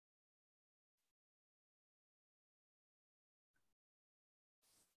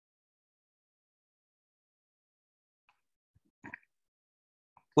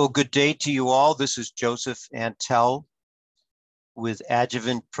Well, good day to you all. This is Joseph Antel with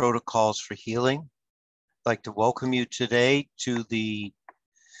Adjuvant Protocols for Healing. I'd like to welcome you today to the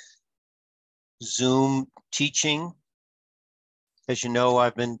Zoom teaching. As you know,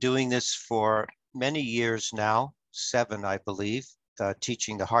 I've been doing this for many years now, 7, I believe,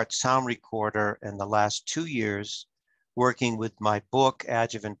 teaching the heart sound recorder, and the last 2 years working with my book,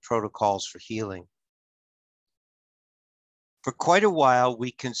 Adjuvant Protocols for Healing. For quite a while,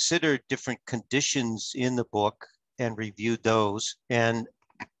 we considered different conditions in the book and reviewed those. And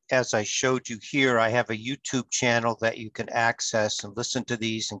as I showed you here, I have a YouTube channel that you can access and listen to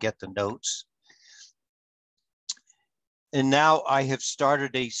these and get the notes. And now I have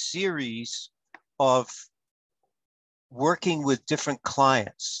started a series of working with different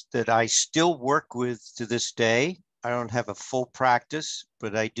clients that I still work with to this day. I don't have a full practice,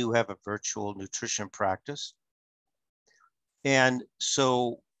 but I do have a virtual nutrition practice. And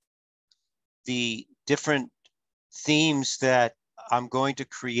so the different themes that I'm going to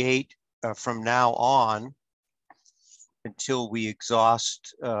create from now on until we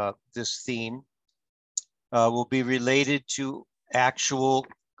exhaust this theme will be related to actual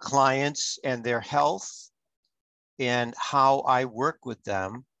clients and their health and how I work with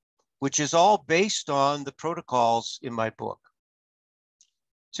them, which is all based on the protocols in my book.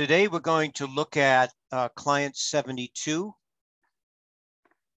 Today, we're going to look at client 72.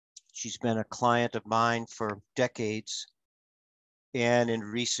 She's been a client of mine for decades, and in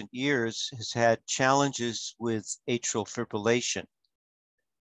recent years has had challenges with atrial fibrillation.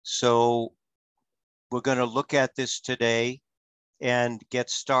 So we're going to look at this today and get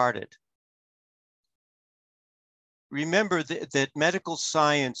started. Remember that medical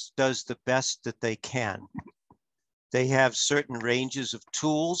science does the best that they can. They have certain ranges of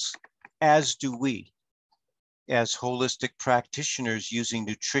tools, as do we, as holistic practitioners using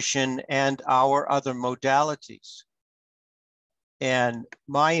nutrition and our other modalities. And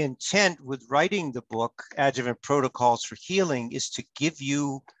my intent with writing the book, Adjuvant Protocols for Healing, is to give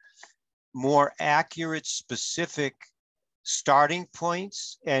you more accurate, specific starting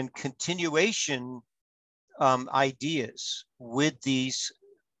points and continuation ideas with these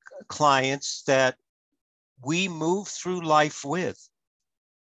clients that we move through life with.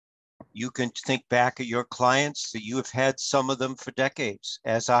 You can think back at your clients that you have had some of them for decades,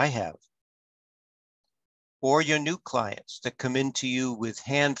 as I have. Or your new clients that come into you with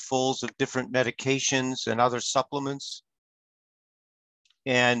handfuls of different medications and other supplements.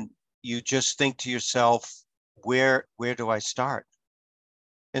 And you just think to yourself, where do I start?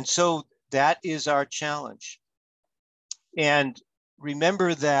 And so that is our challenge. And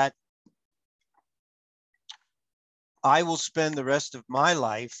remember that I will spend the rest of my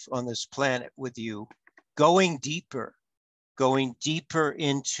life on this planet with you, going deeper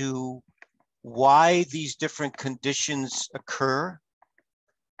into why these different conditions occur,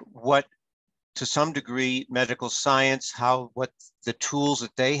 what, to some degree, medical science, what the tools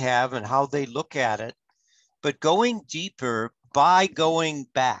that they have and how they look at it, but going deeper by going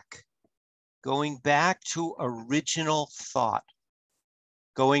back to original thought,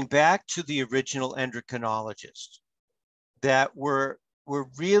 going back to the original endocrinologists that were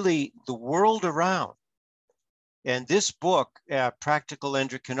really the world around. And this book, Practical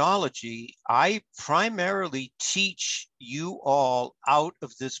Endocrinology, I primarily teach you all out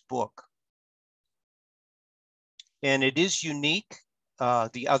of this book. And it is unique.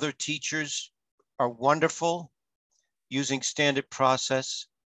 The other teachers are wonderful using standard process,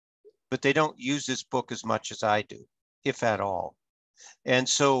 but they don't use this book as much as I do, if at all. And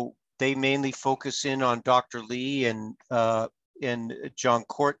so they mainly focus in on Dr. Lee and John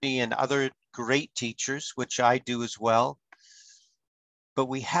Courtney and other great teachers, which I do as well. But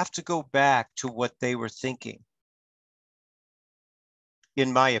we have to go back to what they were thinking,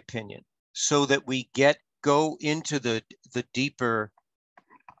 in my opinion, so that we go into the deeper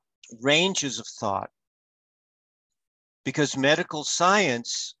ranges of thought. Because medical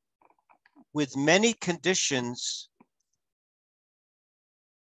science, with many conditions,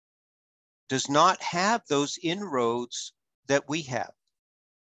 does not have those inroads that we have,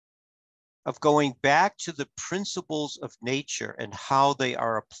 of going back to the principles of nature and how they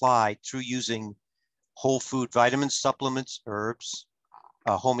are applied through using whole food vitamin supplements, herbs,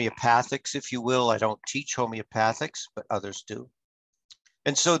 homeopathics, if you will. I don't teach homeopathics, but others do.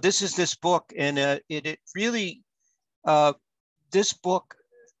 And so this is this book, and it really, this book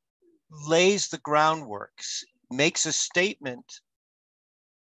lays the groundwork, makes a statement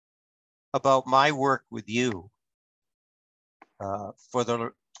about my work with you for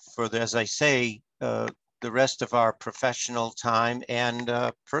the, as I say, the rest of our professional time and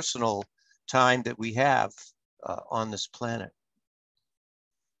personal time that we have on this planet.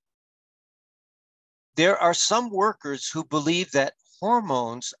 There are some workers who believe that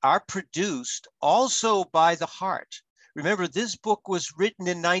hormones are produced also by the heart. Remember, this book was written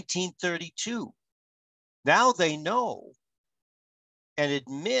in 1932. Now they know and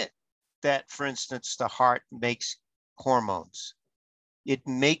admit that, for instance, the heart makes hormones. It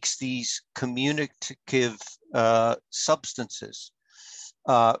makes these communicative substances,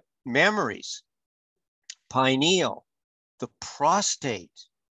 mammaries, pineal, the prostate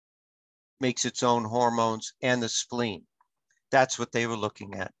makes its own hormones, and the spleen. That's what they were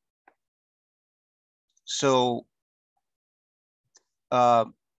looking at. So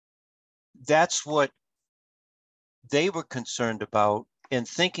that's what they were concerned about and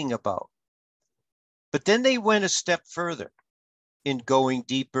thinking about. But then they went a step further in going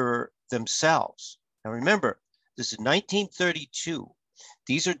deeper themselves. Now remember, this is 1932.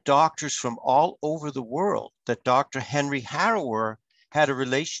 These are doctors from all over the world that Dr. Henry Harrower had a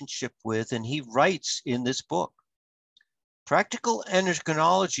relationship with, and he writes in this book. Practical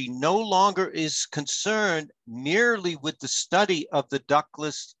endocrinology no longer is concerned merely with the study of the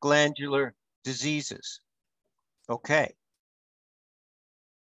ductless glandular diseases. Okay,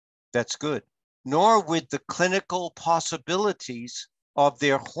 that's good. Nor with the clinical possibilities of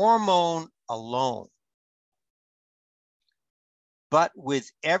their hormone alone, but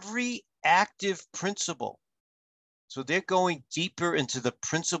with every active principle. So they're going deeper into the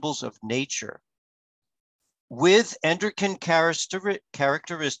principles of nature with endocrine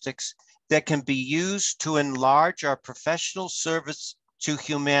characteristics that can be used to enlarge our professional service to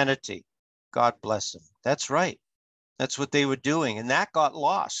humanity. God bless them. That's right. That's what they were doing, and that got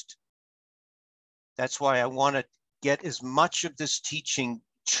lost. That's why I want to get as much of this teaching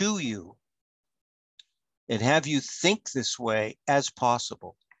to you and have you think this way as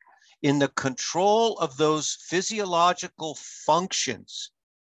possible. In the control of those physiological functions,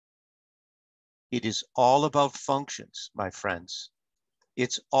 it is all about functions, my friends.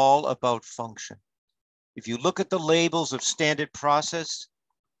 It's all about function. If you look at the labels of standard process,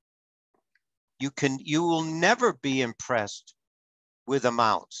 you will never be impressed with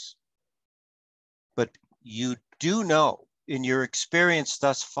amounts. But you do know in your experience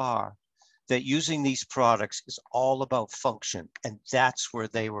thus far that using these products is all about function, and that's where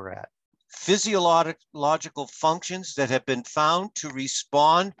they were at. Physiological functions that have been found to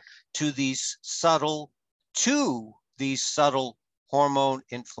respond to these subtle hormone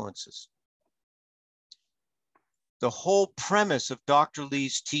influences. The whole premise of Dr.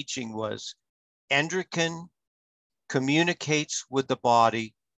 Lee's teaching was endocrine communicates with the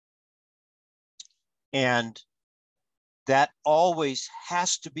body, and that always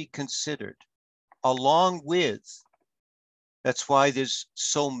has to be considered along with, that's why there's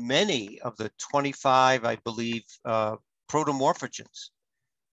so many of the 25, I believe, protomorphogens,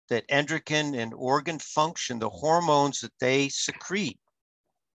 that endocrine and organ function, the hormones that they secrete.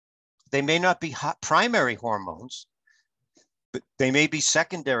 They may not be primary hormones, but they may be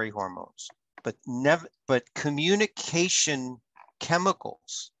secondary hormones, but communication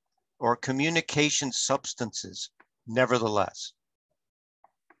chemicals or communication substances, nevertheless.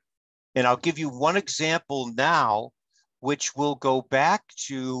 And I'll give you one example now, which we'll go back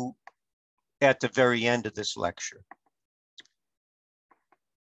to at the very end of this lecture.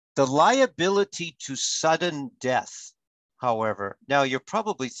 The liability to sudden death, however, now you're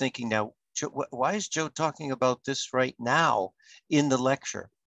probably thinking now, why is Joe talking about this right now in the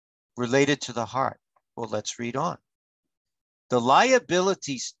lecture related to the heart? Well, let's read on. The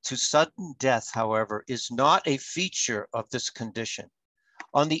liability to sudden death, however, is not a feature of this condition.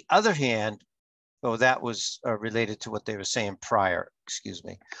 On the other hand, that was related to what they were saying prior, excuse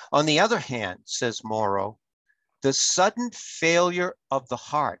me. On the other hand, says Morrow, the sudden failure of the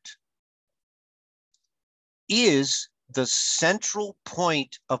heart is the central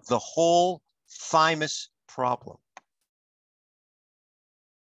point of the whole thymus problem.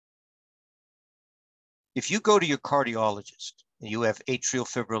 If you go to your cardiologist and you have atrial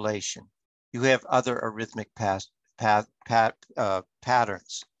fibrillation, you have other arrhythmic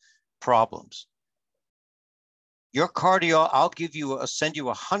patterns, problems. Your I'll send you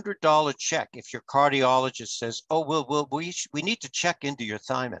 $100 check if your cardiologist says, oh, we need to check into your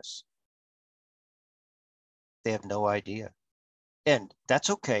thymus. They have no idea. And that's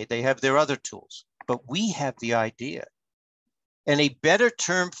okay, they have their other tools, but we have the idea. And a better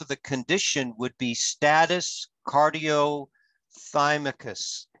term for the condition would be status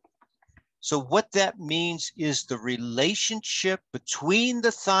cardiothymicis. So what that means is the relationship between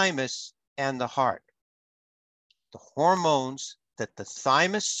the thymus and the heart. the hormones that the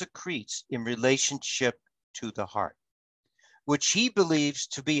thymus secretes in relationship to the heart, which he believes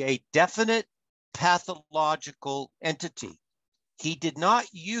to be a definite pathological entity. He did not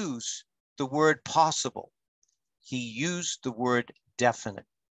use the word possible. He used the word definite.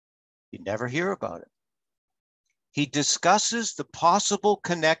 You never hear about it. He discusses the possible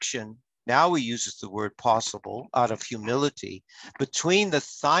connection, now he uses the word possible out of humility, between the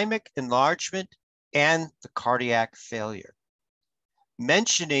thymic enlargement and the cardiac failure,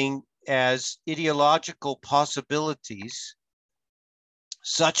 mentioning as etiological possibilities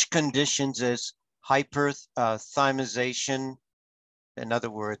such conditions as hyperthymization, in other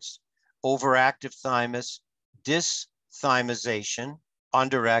words, overactive thymus, dysthymization,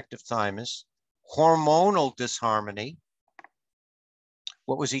 underactive thymus, hormonal disharmony.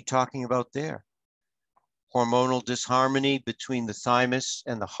 What was he talking about there? Hormonal disharmony between the thymus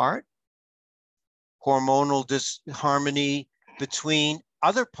and the heart? Hormonal disharmony between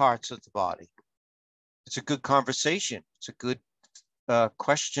other parts of the body? It's a good conversation. It's a good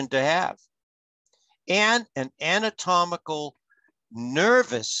question to have. And an anatomical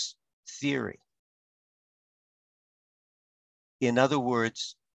nervous theory. In other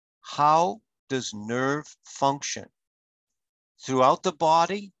words, how does nerve function throughout the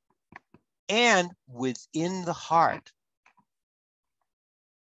body and within the heart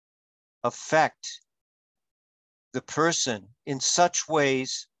affect the person in such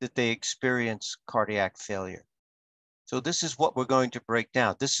ways that they experience cardiac failure? So this is what we're going to break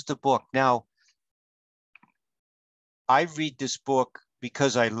down. This is the book. Now, I read this book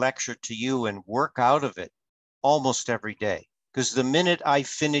because I lecture to you and work out of it almost every day. Because the minute I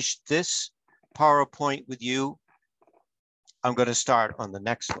finish this PowerPoint with you, I'm going to start on the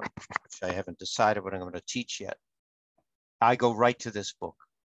next one, which I haven't decided what I'm going to teach yet. I go right to this book.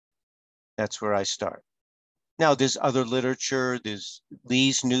 That's where I start. Now, there's other literature. There's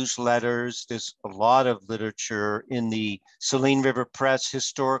Lee's newsletters. There's a lot of literature in the Saline River Press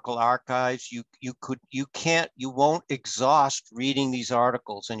historical archives. You won't exhaust reading these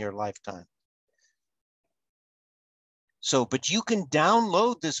articles in your lifetime. So, but you can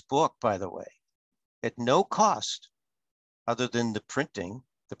download this book, by the way, at no cost other than the printing,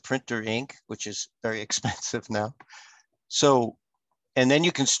 the printer ink, which is very expensive now. So, and then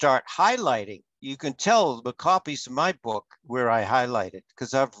you can start highlighting. You can tell the copies of my book where I highlight it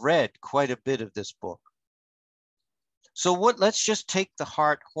because I've read quite a bit of this book. So let's just take the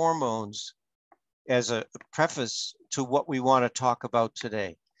heart hormones as a preface to what we want to talk about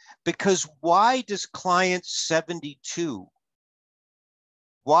today. Because why does client 72,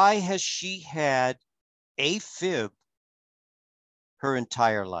 why has she had AFib her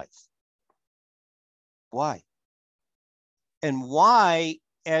entire life? Why? And why,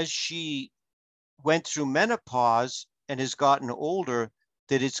 as she went through menopause and has gotten older,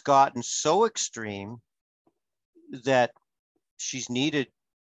 that it's gotten so extreme that she's needed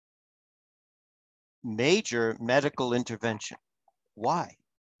major medical intervention? Why?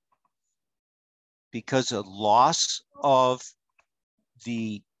 Because of loss of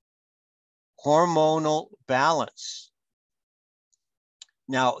the hormonal balance.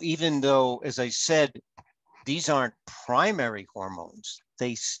 Now, even though, as I said, these aren't primary hormones,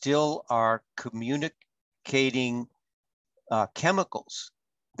 they still are communicating chemicals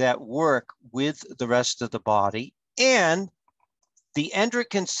that work with the rest of the body, and the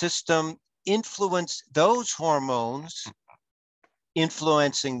endocrine system influence those hormones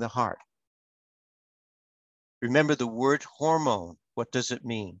influencing the heart. Remember the word hormone. What does it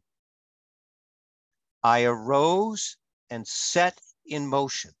mean? I arose and set in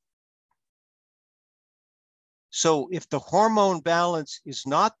motion. So if the hormone balance is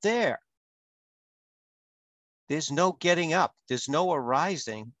not there, there's no getting up, there's no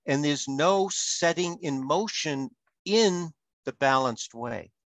arising, and there's no setting in motion in the balanced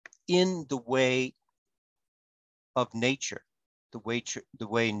way, in the way of nature, the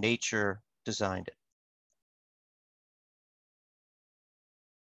way nature designed it.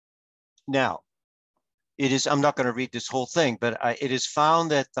 Now, I'm not going to read this whole thing, but it is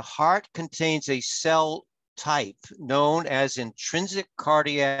found that the heart contains a cell type known as intrinsic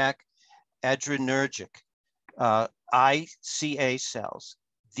cardiac adrenergic, ICA cells.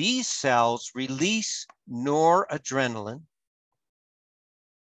 These cells release noradrenaline.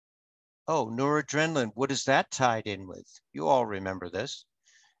 Oh, noradrenaline, what is that tied in with? You all remember this.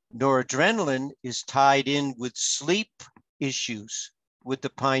 Noradrenaline is tied in with sleep issues with the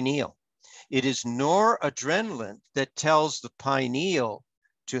pineal. It is noradrenaline that tells the pineal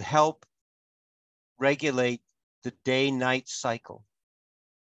to help regulate the day-night cycle.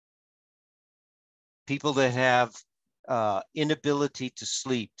 people that have inability to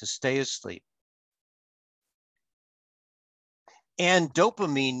sleep, to stay asleep. And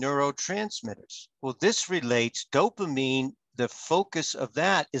dopamine neurotransmitters. Well, this relates, dopamine, the focus of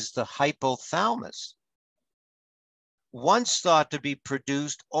that is the hypothalamus, once thought to be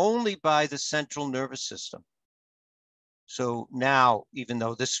produced only by the central nervous system. So now, even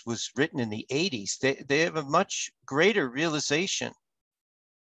though this was written in the 80s, they have a much greater realization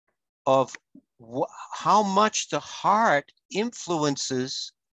of how much the heart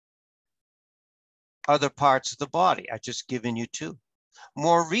influences other parts of the body. I've just given you two.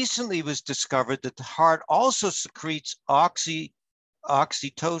 More recently, it was discovered that the heart also secretes oxytocin,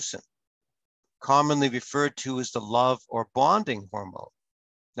 commonly referred to as the love or bonding hormone.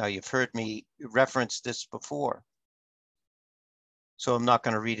 Now, you've heard me reference this before, so I'm not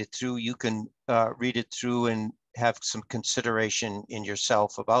going to read it through. You can read it through and have some consideration in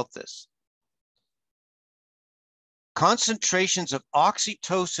yourself about this. Concentrations of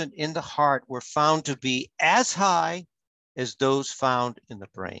oxytocin in the heart were found to be as high as those found in the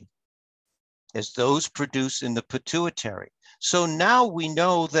brain, as those produced in the pituitary. So now we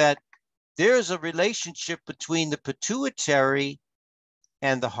know that there's a relationship between the pituitary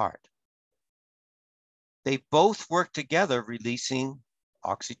and the heart. They both work together releasing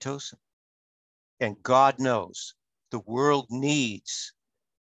oxytocin. And God knows the world needs,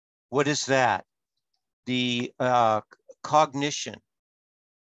 what is that? The cognition,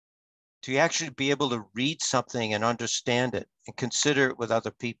 to actually be able to read something and understand it and consider it with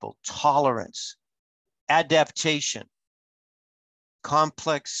other people, tolerance, adaptation,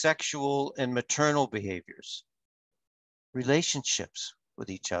 complex sexual and maternal behaviors, relationships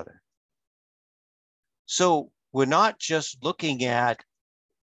with each other. So we're not just looking at,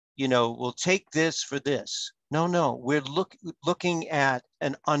 we'll take this for this. No, we're looking at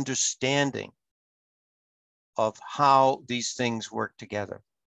an understanding of how these things work together.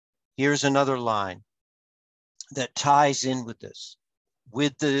 Here's another line that ties in with this,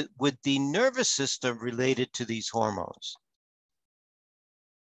 with the nervous system related to these hormones.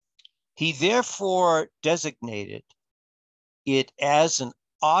 He therefore designated it as an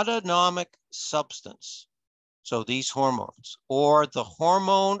autonomic substance, so these hormones, or the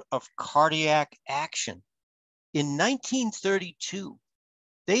hormone of cardiac action. In 1932,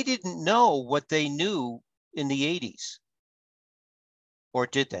 they didn't know what they knew in the 80s. Or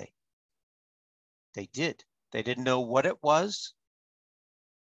did they? They did. They didn't know what it was.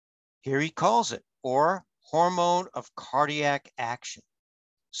 Here he calls it, or hormone of cardiac action.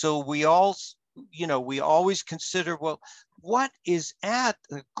 So we always consider, well, what is at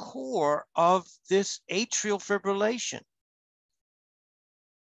the core of this atrial fibrillation?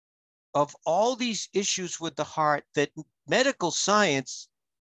 Of all these issues with the heart that medical science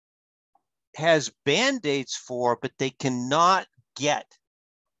has band-aids for, but they cannot get.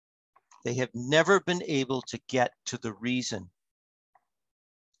 They have never been able to get to the reason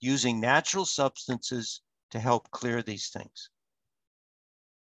using natural substances to help clear these things.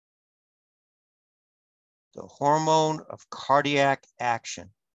 The hormone of cardiac action.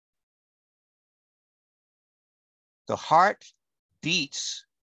 The heart beats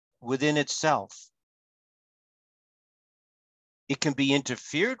within itself. It can be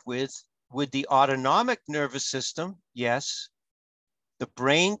interfered with the autonomic nervous system, yes. The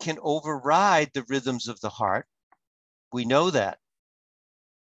brain can override the rhythms of the heart. We know that.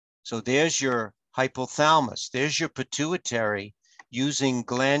 So there's your hypothalamus, there's your pituitary, using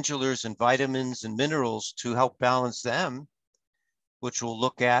glandulars and vitamins and minerals to help balance them, which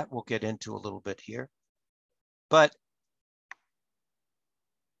we'll get into a little bit here. But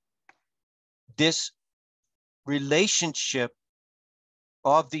this relationship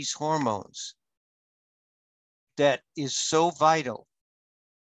of these hormones that is so vital,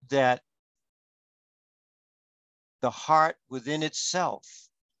 that the heart within itself,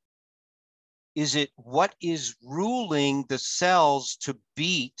 is it what is ruling the cells to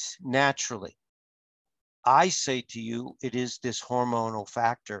beat naturally? I say to you, it is this hormonal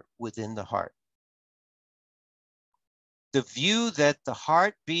factor within the heart. The view that the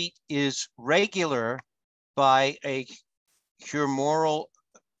heartbeat is regular by a humoral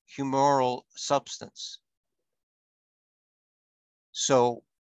substance. So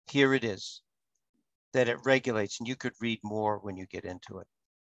here it is, that it regulates, and you could read more when you get into it.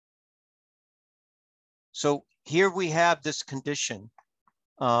 So here we have this condition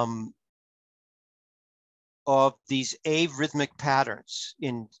of these arrhythmic patterns.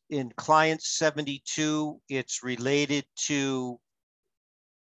 In client 72, it's related to,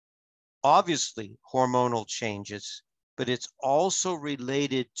 obviously, hormonal changes, but it's also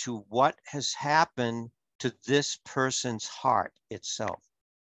related to what has happened to this person's heart itself.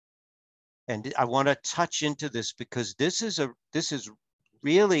 And I want to touch into this because this is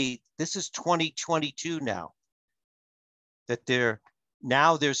 2022 now, that they're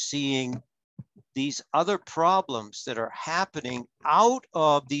seeing these other problems that are happening out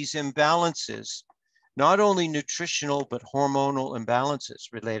of these imbalances, not only nutritional, but hormonal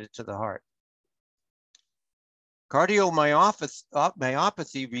imbalances related to the heart.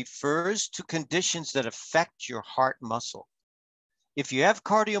 Cardiomyopathy refers to conditions that affect your heart muscle. If you have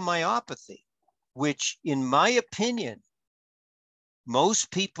cardiomyopathy, which in my opinion,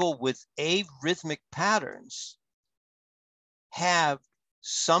 most people with arrhythmic patterns have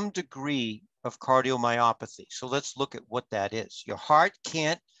some degree of cardiomyopathy. So let's look at what that is. Your heart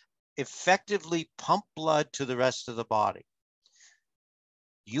can't effectively pump blood to the rest of the body.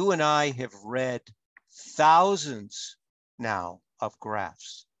 You and I have read thousands now of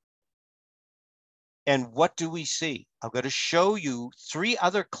graphs. And what do we see? I'm going to show you 3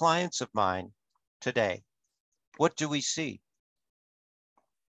 other clients of mine today. What do we see?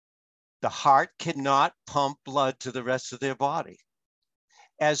 The heart cannot pump blood to the rest of their body.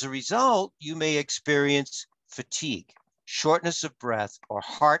 As a result, you may experience fatigue, shortness of breath, or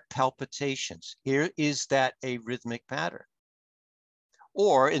heart palpitations. Here is that arrhythmic pattern.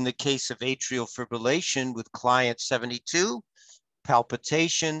 Or in the case of atrial fibrillation with client 72,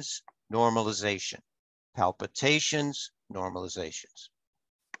 palpitations, normalization. Palpitations, normalizations.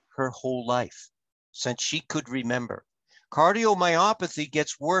 Her whole life, since she could remember. Cardiomyopathy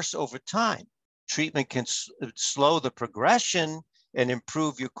gets worse over time. Treatment can slow the progression and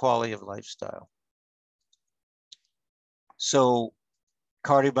improve your quality of lifestyle. So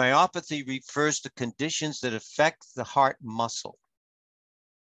cardiomyopathy refers to conditions that affect the heart muscle.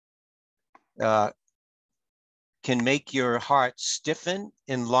 Can make your heart stiffen,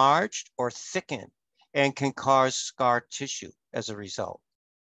 enlarged, or thicken, and can cause scar tissue as a result.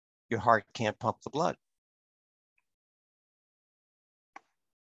 Your heart can't pump the blood.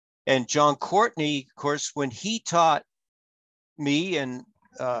 And John Courtney, of course, when he taught me and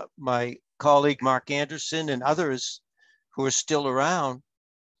my colleague Mark Anderson and others who are still around,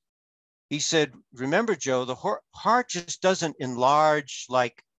 he said, remember, Joe, the heart just doesn't enlarge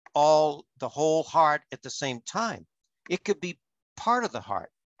like the whole heart at the same time. It could be part of the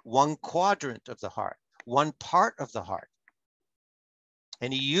heart, one quadrant of the heart, one part of the heart.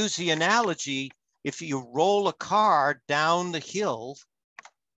 And he used the analogy, if you roll a car down the hill,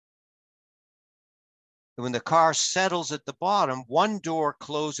 when the car settles at the bottom, one door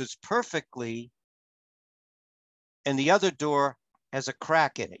closes perfectly and the other door has a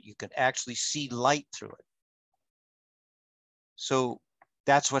crack in it. You can actually see light through it. So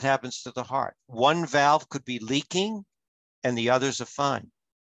that's what happens to the heart. One valve could be leaking and the others are fine.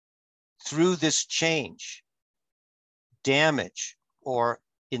 Through this change, damage, or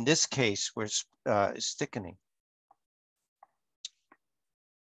in this case, where it's thickening.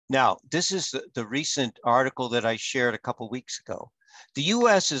 Now, this is the recent article that I shared a couple of weeks ago. The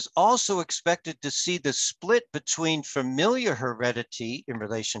US is also expected to see the split between familiar heredity in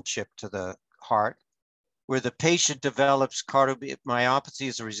relationship to the heart, where the patient develops cardiomyopathy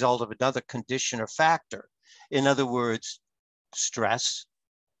as a result of another condition or factor. In other words, stress,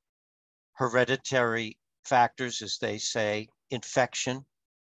 hereditary factors, as they say, infection,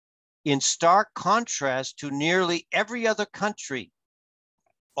 in stark contrast to nearly every other country,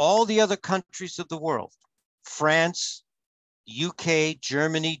 all the other countries of the world, France, UK,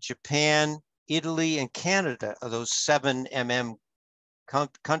 Germany, Japan, Italy, and Canada are those 7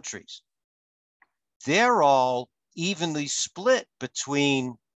 countries. They're all evenly split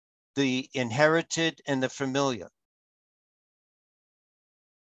between the inherited and the familiar.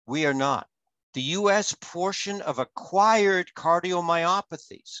 We are not. The US portion of acquired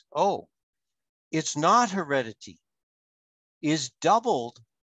cardiomyopathies, it's not heredity, is doubled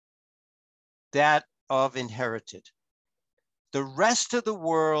that of inherited. The rest of the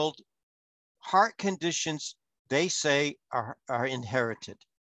world, heart conditions, they say are inherited,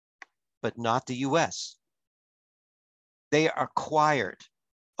 but not the US. They are acquired.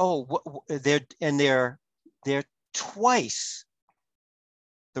 They're twice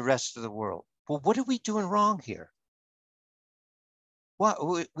the rest of the world. Well, what are we doing wrong here?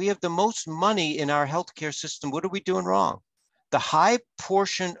 We have the most money in our healthcare system. What are we doing wrong? The high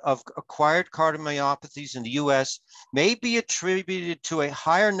portion of acquired cardiomyopathies in the US may be attributed to a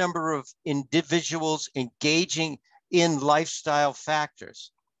higher number of individuals engaging in lifestyle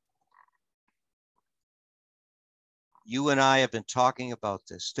factors. You and I have been talking about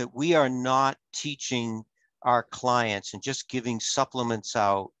this, that we are not teaching our clients and just giving supplements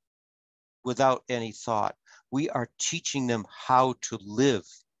out without any thought. We are teaching them how to live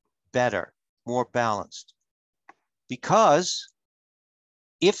better, more balanced. Because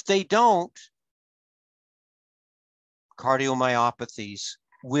if they don't, cardiomyopathies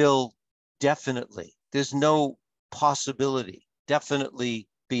will definitely, there's no possibility, definitely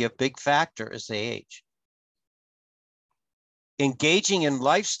be a big factor as they age. Engaging in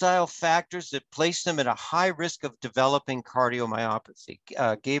lifestyle factors that place them at a high risk of developing cardiomyopathy.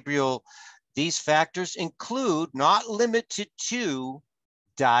 Gabriel, these factors include, not limited to,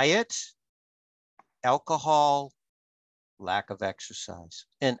 diet, alcohol, lack of exercise.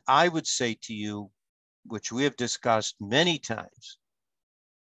 And I would say to you, which we have discussed many times,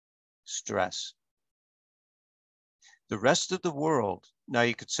 stress. The rest of the world, now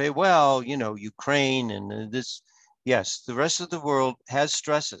you could say, well, you know, Ukraine and this, yes, the rest of the world has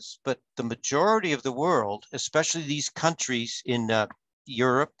stresses, but the majority of the world, especially these countries in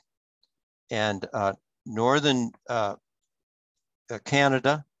Europe and northern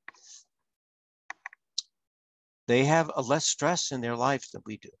Canada, they have a less stress in their life than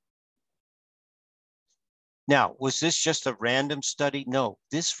we do. Now, was this just a random study? No,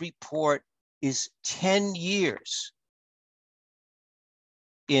 this report is 10 years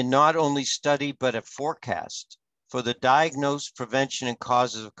in not only study, but a forecast for the diagnosis, prevention, and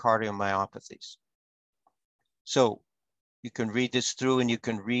causes of cardiomyopathies. So you can read this through and you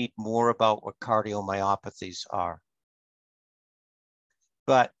can read more about what cardiomyopathies are.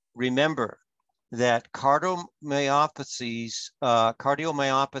 But remember that cardiomyopathies,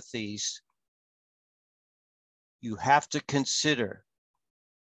 you have to consider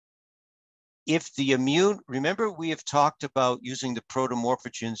if the immune, remember we have talked about using the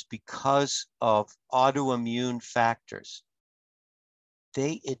protomorphogens because of autoimmune factors.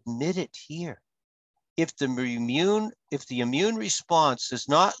 They admit it here. If the immune response does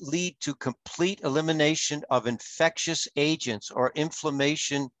not lead to complete elimination of infectious agents or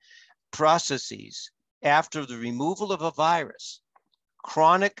inflammation processes after the removal of a virus,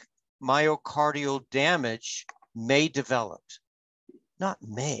 chronic myocardial damage may develop. Not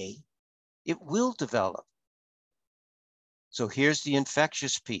may, it will develop. So here's the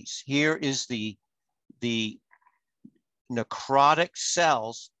infectious piece. Here is the necrotic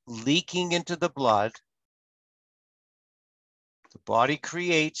cells leaking into the blood. The body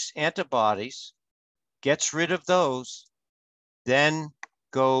creates antibodies, gets rid of those, then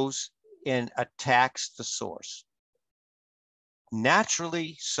goes and attacks the source.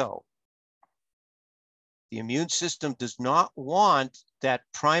 Naturally so. The immune system does not want that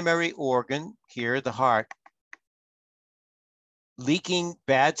primary organ, here the heart, leaking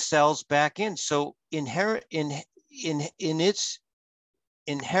bad cells back in. So in its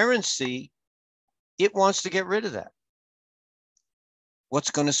inherency, it wants to get rid of that.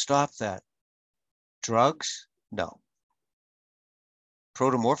 What's going to stop that? Drugs? No.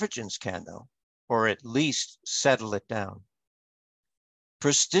 Protomorphogens can, though, or at least settle it down.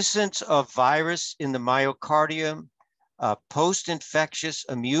 Persistence of virus in the myocardium, post-infectious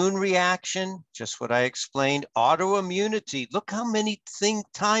immune reaction, just what I explained, autoimmunity. Look how many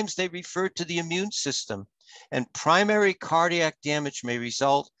times they refer to the immune system. And primary cardiac damage may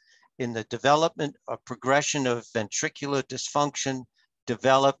result in the development of progression of ventricular dysfunction,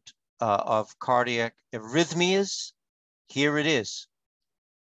 developed of cardiac arrhythmias. Here it is.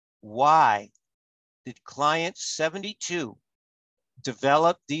 Why did client 72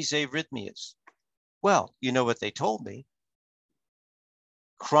 develop these arrhythmias? Well, you know what they told me.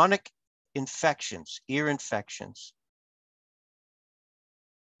 Chronic infections, ear infections,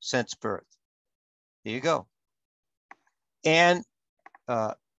 since birth. There you go. And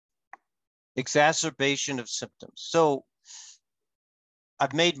exacerbation of symptoms. So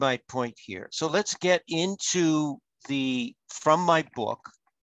I've made my point here. So let's get into from my book,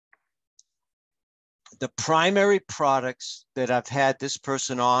 the primary products that I've had this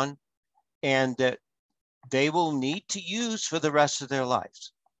person on and that they will need to use for the rest of their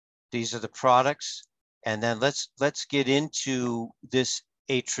lives. These are the products. And then let's get into this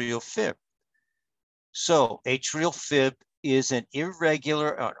atrial fib. So atrial fib is an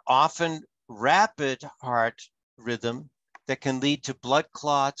irregular, often rapid heart rhythm that can lead to blood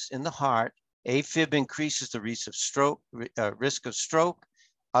clots in the heart. AFib increases the risk of stroke,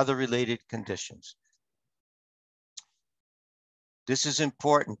 other related conditions. This is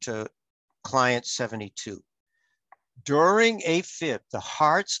important to client 72. During AFib, the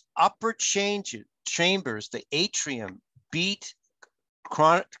heart's upper chambers, the atrium, beat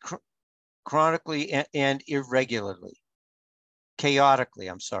chronically and irregularly, chaotically,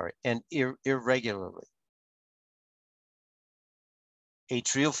 I'm sorry, and irregularly.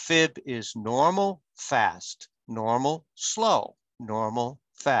 Atrial fib is normal, fast, normal, slow, normal,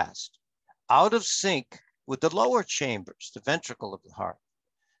 fast. Out of sync with the lower chambers, the ventricle of the heart.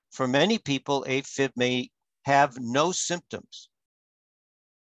 For many people, AFib may have no symptoms.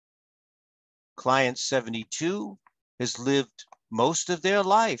 Client 72 has lived most of their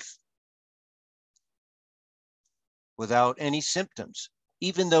life without any symptoms,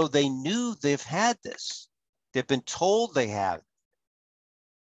 even though they knew they've had this. They've been told they have.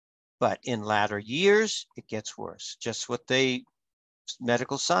 But in latter years, it gets worse. Just what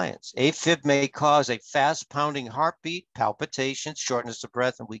medical science. AFib may cause a fast pounding heartbeat, palpitations, shortness of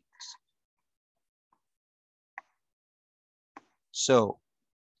breath, and weakness. So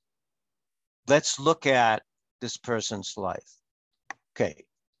let's look at this person's life. Okay,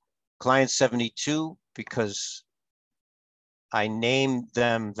 client 72, because I named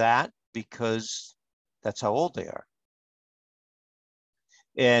them that because that's how old they are.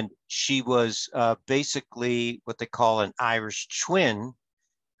 And she was basically what they call an Irish twin.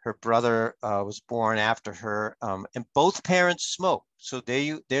 Her brother was born after her, and both parents smoked. So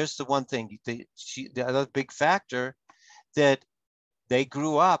there's the one thing, the other big factor, that they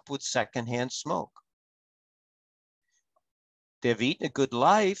grew up with secondhand smoke. They've eaten a good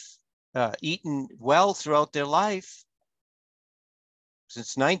life, eaten well throughout their life.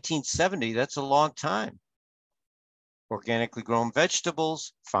 Since 1970, that's a long time. Organically grown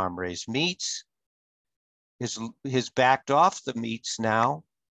vegetables, farm-raised meats. Has backed off the meats now,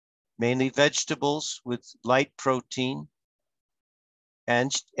 mainly vegetables with light protein,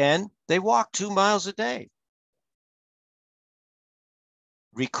 and they walk 2 miles a day.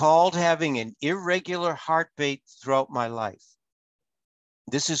 Recalled having an irregular heartbeat throughout my life.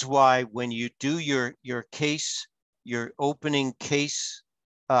 This is why when you do your case, your opening case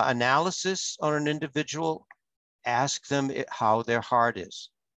analysis on an individual, ask them how their heart is.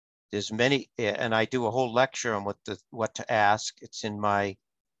 There's many, and I do a whole lecture on what to ask. It's in my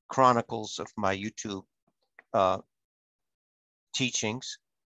chronicles of my YouTube teachings.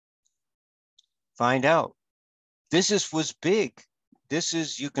 Find out. This was big.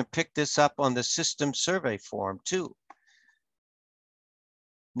 You can pick this up on the system survey form too.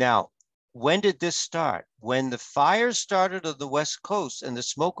 Now, when did this start? When the fires started on the West Coast and the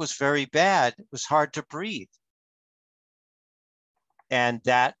smoke was very bad, it was hard to breathe. And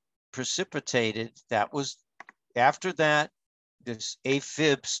that precipitated, after that, this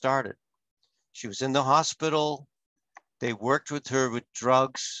AFib started. She was in the hospital. They worked with her with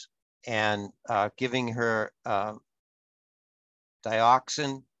drugs and giving her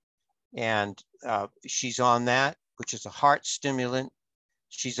dioxin, and she's on that, which is a heart stimulant.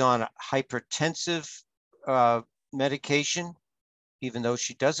 She's on a hypertensive medication, even though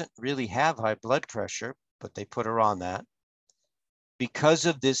she doesn't really have high blood pressure, but they put her on that. Because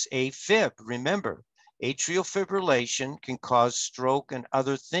of this AFib, remember, atrial fibrillation can cause stroke and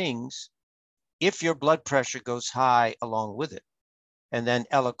other things if your blood pressure goes high along with it. And then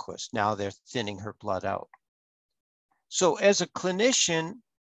Eliquis, now they're thinning her blood out. So as a clinician,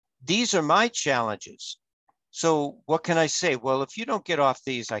 these are my challenges. So what can I say? Well, if you don't get off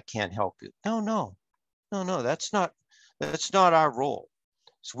these, I can't help you. No, that's not our role.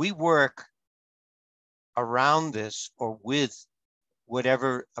 So we work around this or with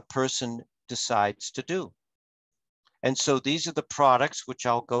whatever a person decides to do. And so these are the products which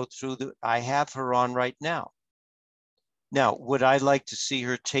I'll go through. I have her on right now. Now, would I like to see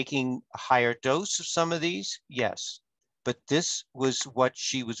her taking a higher dose of some of these? Yes, but this was what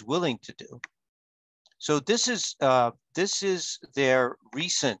she was willing to do. So this is their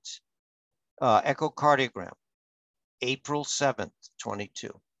recent echocardiogram, April 7th,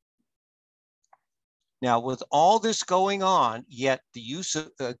 22. Now, with all this going on, yet the use of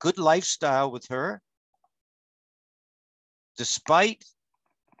a good lifestyle with her, despite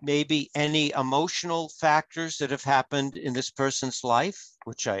maybe any emotional factors that have happened in this person's life,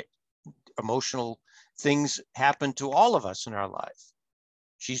 emotional things happen to all of us in our life.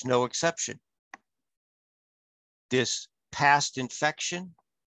 She's no exception. This past infection,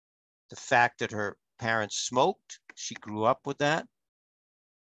 the fact that her parents smoked, she grew up with that,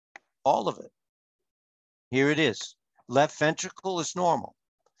 all of it. Here it is. Left ventricle is normal.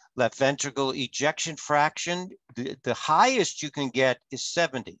 Left ventricle ejection fraction, the highest you can get is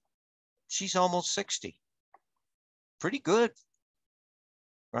 70. She's almost 60. Pretty good,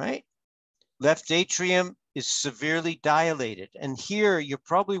 right? Left atrium is severely dilated. And here you're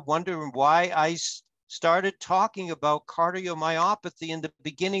probably wondering why I started talking about cardiomyopathy in the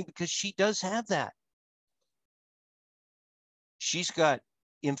beginning, because she does have that. She's got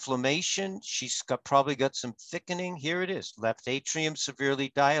inflammation. She's probably got some thickening. Here it is. Left atrium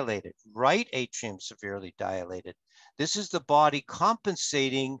severely dilated. Right atrium severely dilated. This is the body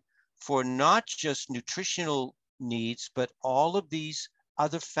compensating for not just nutritional needs, but all of these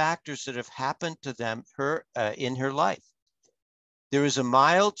other factors that have happened to them in her life. There is a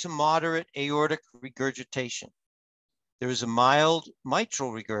mild to moderate aortic regurgitation. There is a mild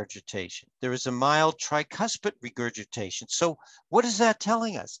mitral regurgitation. There is a mild tricuspid regurgitation. So what is that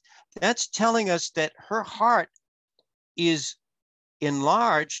telling us? That's telling us that her heart is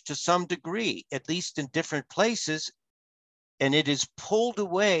enlarged to some degree, at least in different places, and it is pulled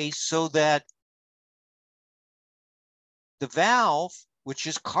away so that the valve, which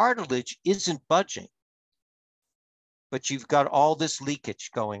is cartilage, isn't budging. But you've got all this leakage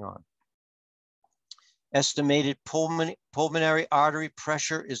going on. Estimated pulmonary artery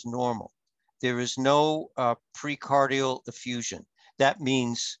pressure is normal. There is no precardial effusion. That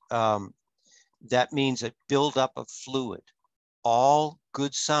means a buildup of fluid. All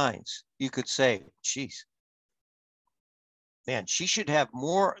good signs. You could say, geez, man, she should have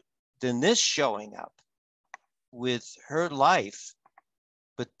more than this showing up with her life,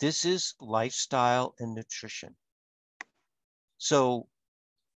 but this is lifestyle and nutrition. So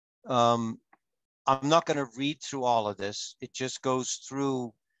I'm not going to read through all of this. It just goes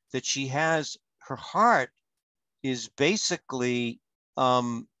through that she has, her heart is basically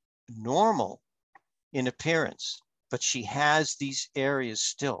normal in appearance, but she has these areas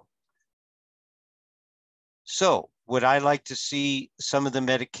still. So would I like to see some of the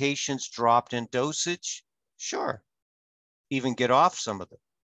medications dropped in dosage? Sure, even get off some of them.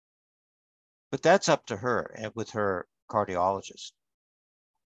 But that's up to her and with her cardiologist.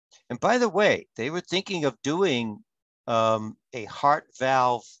 And by the way, they were thinking of doing a heart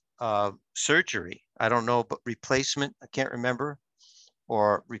valve surgery. I don't know, but replacement, I can't remember,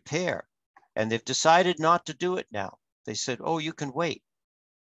 or repair. And they've decided not to do it now. They said, oh, you can wait.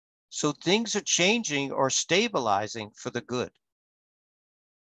 So things are changing or stabilizing for the good.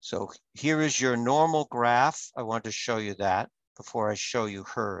 So here is your normal graph. I want to show you that before I show you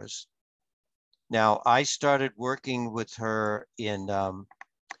hers. Now, I started working with her in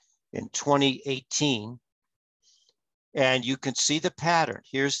 2018, and you can see the pattern.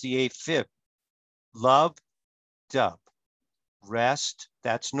 Here's the AFib. Love, dub, rest,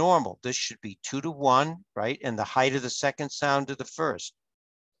 that's normal. This should be 2-to-1, right? And the height of the second sound to the first.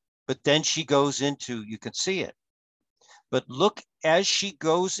 But then she goes into, you can see it. But look, as she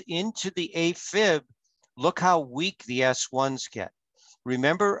goes into the AFib, look how weak the S1s get.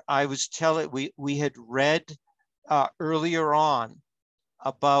 Remember, I was telling, we had read earlier on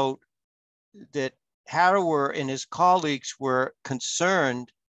about that Harrower and his colleagues were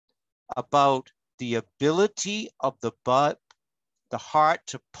concerned about the ability of the heart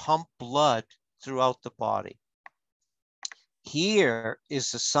to pump blood throughout the body. Here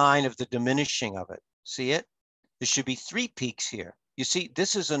is the sign of the diminishing of it. See it? There should be 3 peaks here. You see,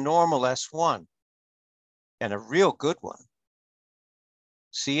 this is a normal S1 and a real good one.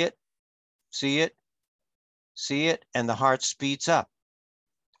 See it? See it? See it? And the heart speeds up.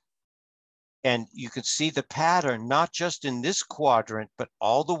 And you can see the pattern, not just in this quadrant, but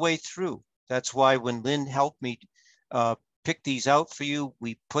all the way through. That's why when Lynn helped me pick these out for you,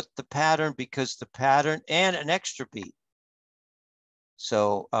 we put the pattern, because the pattern and an extra beat.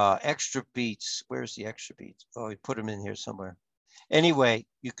 So extra beats, where's the extra beats? Oh, we put them in here somewhere. Anyway,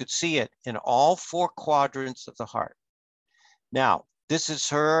 you could see it in all 4 quadrants of the heart. Now, this is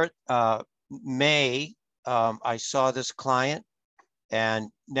her May. I saw this client, and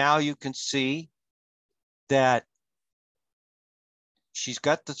now you can see that she's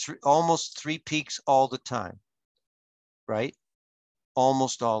got the almost 3 peaks all the time, right?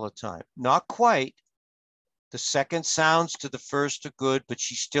 Almost all the time. Not quite. The second sounds to the first are good, but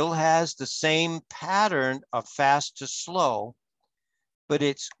she still has the same pattern of fast to slow. But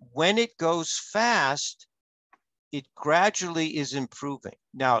it's when it goes fast, it gradually is improving.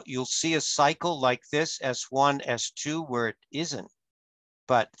 Now, you'll see a cycle like this, S1, S2, where it isn't.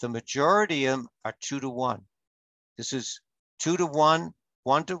 But the majority of them are 2-to-1. This is 2-to-1,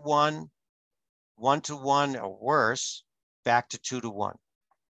 1-to-1, 1-to-1 or worse, back to 2-to-1.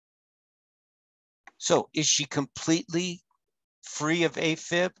 So is she completely free of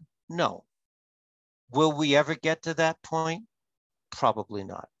AFib? No. Will we ever get to that point? Probably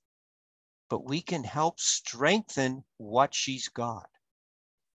not. But we can help strengthen what she's got.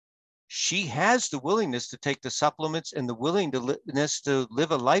 She has the willingness to take the supplements and the willingness to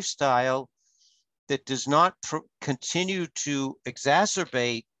live a lifestyle that does not continue to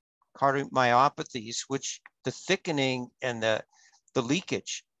exacerbate cardiomyopathies, which the thickening and the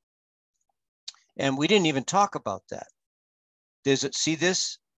leakage. And we didn't even talk about that. See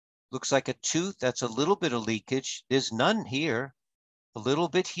this? Looks like a tooth. That's a little bit of leakage. There's none here, a little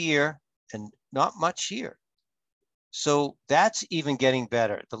bit here, and not much here. So that's even getting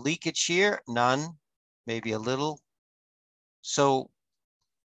better. The leakage here, none, maybe a little. So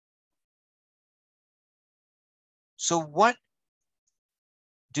what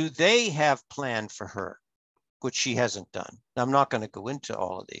do they have planned for her, which she hasn't done? Now, I'm not going to go into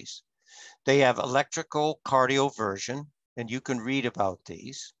all of these. They have electrical cardioversion, and you can read about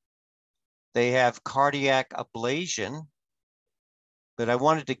these. They have cardiac ablation, but I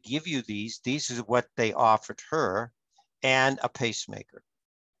wanted to give you these. These is what they offered her, and a pacemaker.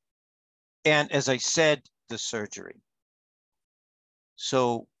 And as I said, the surgery.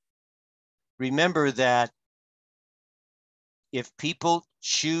 So remember that if people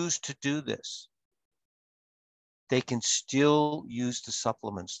choose to do this, they can still use the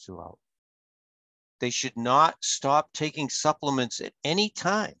supplements throughout. They should not stop taking supplements at any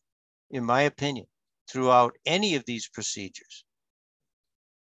time, in my opinion, throughout any of these procedures,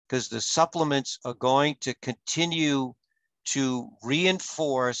 because the supplements are going to continue to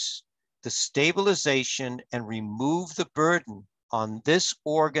reinforce the stabilization and remove the burden on this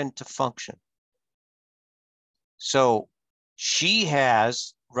organ to function. So she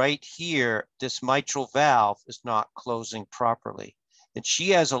has right here, this mitral valve is not closing properly. And she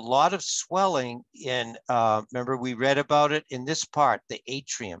has a lot of swelling in, remember we read about it in this part, the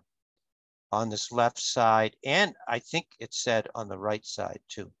atrium on this left side. And I think it said on the right side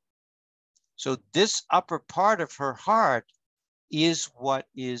too. So this upper part of her heart is what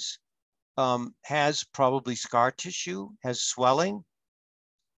is, has probably scar tissue, has swelling.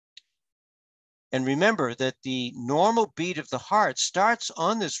 And remember that the normal beat of the heart starts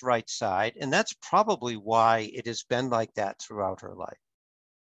on this right side, and that's probably why it has been like that throughout her life.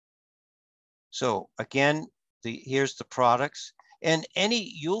 So again, here's the products. And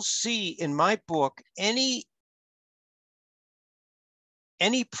you'll see in my book, any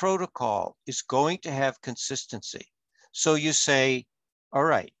protocol is going to have consistency. So you say, all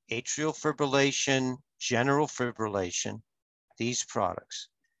right, atrial fibrillation, general fibrillation, these products.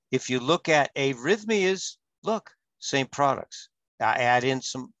 If you look at arrhythmias, look, same products. I add in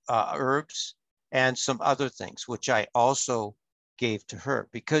some herbs and some other things, which I also gave to her,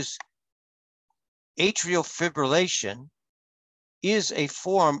 because atrial fibrillation is a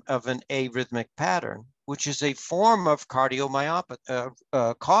form of an arrhythmic pattern, which is a form of cardiomyopathy,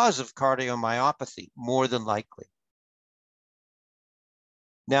 cause of cardiomyopathy, more than likely.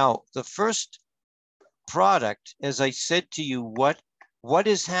 Now, the first product, as I said to you, what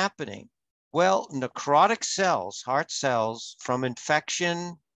is happening? Well, necrotic cells, heart cells, from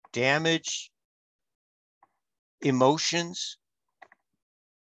infection, damage, emotions,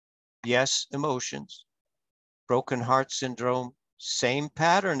 yes, emotions, broken heart syndrome, same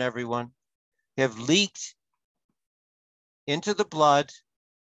pattern, everyone, have leaked into the blood.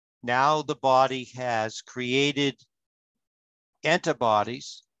 Now the body has created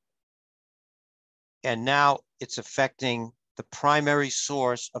antibodies, and now it's affecting the primary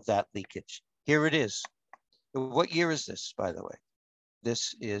source of that leakage. Here it is. What year is this, by the way?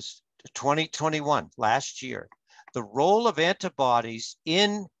 This is 2021, last year. The role of antibodies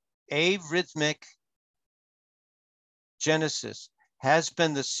in arrhythmic genesis has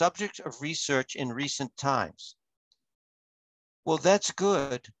been the subject of research in recent times. Well, that's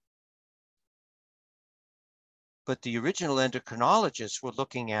good. But the original endocrinologists were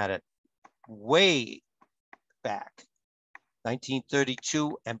looking at it way back,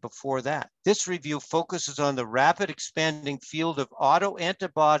 1932 and before that. This review focuses on the rapid expanding field of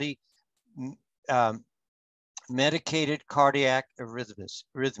autoantibody medicated cardiac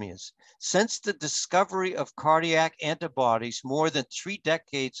arrhythmias. Since the discovery of cardiac antibodies more than 3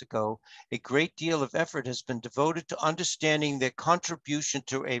 decades ago, a great deal of effort has been devoted to understanding their contribution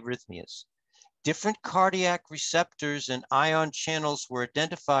to arrhythmias. Different cardiac receptors and ion channels were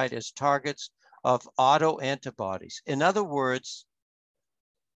identified as targets of autoantibodies. In other words,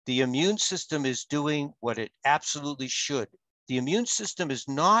 the immune system is doing what it absolutely should. The immune system is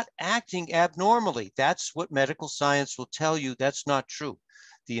not acting abnormally. That's what medical science will tell you. That's not true.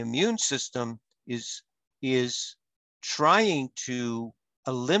 The immune system is trying to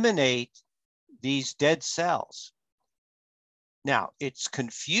eliminate these dead cells. Now, it's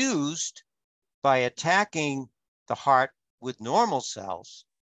confused by attacking the heart with normal cells,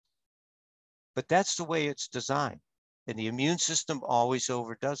 but that's the way it's designed. And the immune system always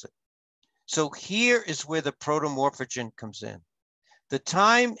overdoes it. So here is where the protomorphogen comes in. The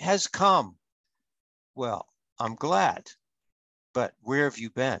time has come. Well, I'm glad, but where have you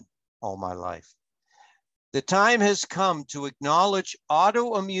been all my life? The time has come to acknowledge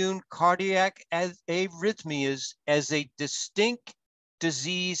autoimmune cardiac arrhythmias as a distinct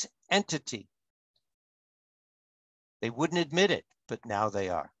disease entity. They wouldn't admit it, but now they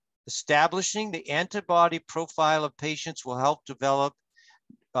are. Establishing the antibody profile of patients will help develop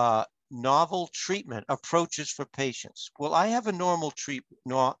novel treatment approaches for patients. Well, I have a novel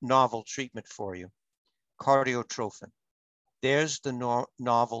treatment for you, cardiotrophin. There's the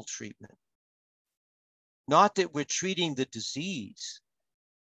novel treatment. Not that we're treating the disease.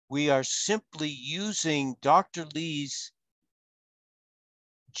 We are simply using Dr. Lee's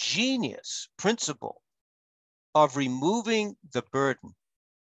genius principle of removing the burden.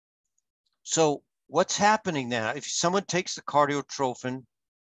 So what's happening now? If someone takes the cardiotrophin,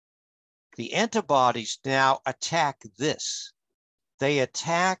 the antibodies now attack this. They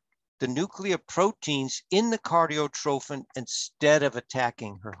attack the nuclear proteins in the cardiotrophin instead of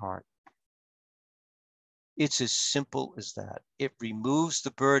attacking her heart. It's as simple as that. It removes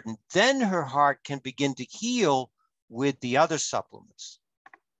the burden. Then her heart can begin to heal with the other supplements,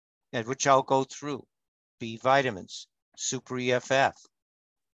 and which I'll go through. B vitamins, Super EFF.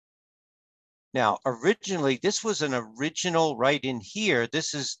 Now, originally, this was an original right in here.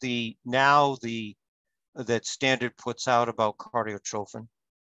 This is that Standard puts out about cardiotrophin.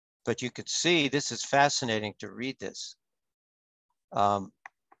 But you could see, this is fascinating to read this.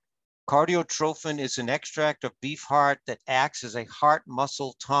 Cardiotrophin is an extract of beef heart that acts as a heart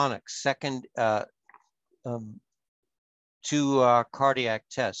muscle tonic, second to cardiac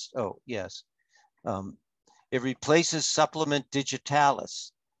test. Oh, yes. It replaces supplement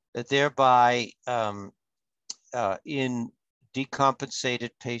digitalis, thereby in decompensated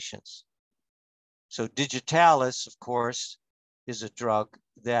patients. So digitalis, of course, is a drug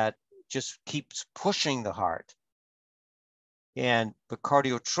that just keeps pushing the heart. And the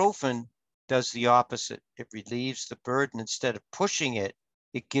cardiotrophin does the opposite. It relieves the burden. Instead of pushing it,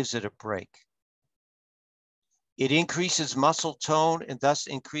 it gives it a break. It increases muscle tone and thus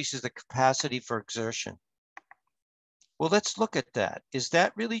increases the capacity for exertion. Well, let's look at that. Is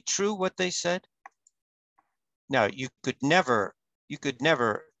that really true what they said? Now, you could never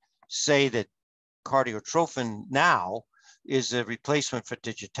say that cardiotrophin now is a replacement for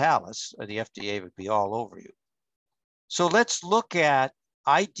digitalis, or the FDA would be all over you. So let's look at,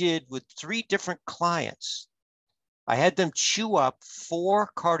 I did with 3 different clients. I had them chew up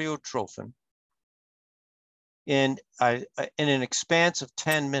 4 cardiotrophin in an expanse of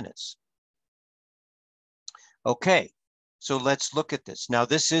 10 minutes. Okay, so let's look at this. Now,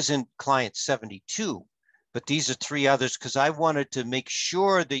 this isn't client 72, but these are 3 others because I wanted to make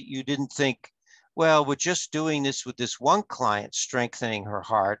sure that you didn't think, well, we're just doing this with this one client, strengthening her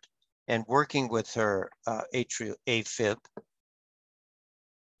heart and working with her atrial AFib.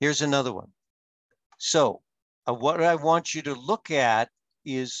 Here's another one. So what I want you to look at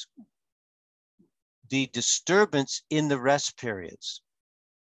is the disturbance in the rest periods,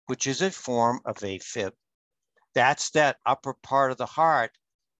 which is a form of AFib. That's that upper part of the heart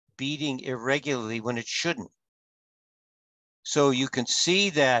beating irregularly when it shouldn't. So you can see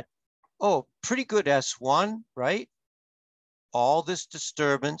that, oh, pretty good S1, right? All this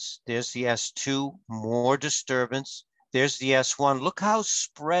disturbance. There's the S2, more disturbance. There's the S1. Look how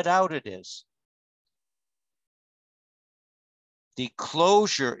spread out it is. The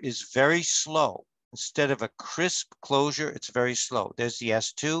closure is very slow. Instead of a crisp closure, it's very slow. There's the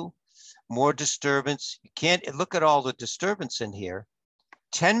S2, more disturbance. You can't look at all the disturbance in here.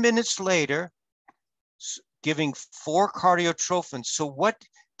 10 minutes later, giving 4 cardiotrophin. So what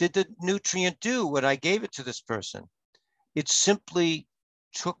did the nutrient do when I gave it to this person? It simply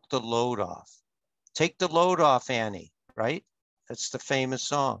took the load off. Take the load off, Annie, right? That's the famous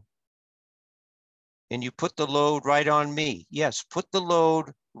song. And you put the load right on me. Yes, put the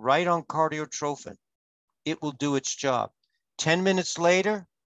load right on cardiotrophin. It will do its job. 10 minutes later,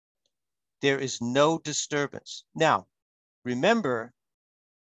 there is no disturbance. Now, remember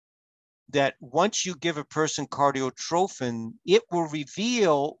that once you give a person cardiotrophin, it will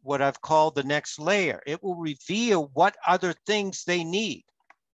reveal what I've called the next layer. It will reveal what other things they need.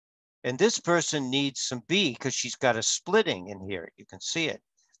 And this person needs some B because she's got a splitting in here. You can see it.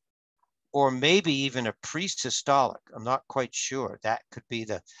 Or maybe even a pre-systolic. I'm not quite sure. That could be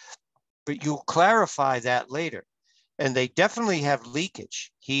but you'll clarify that later. And they definitely have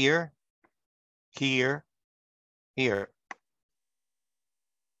leakage here, here, here.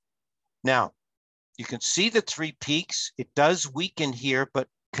 Now, you can see the 3 peaks. It does weaken here, but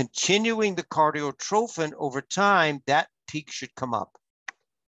continuing the cardiotrophin over time, that peak should come up.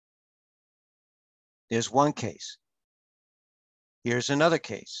 There's one case. Here's another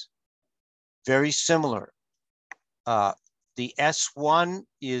case, very similar. The S1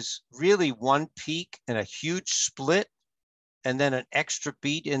 is really one peak and a huge split, and then an extra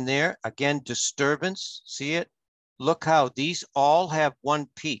beat in there. Again, disturbance, see it? Look how these all have one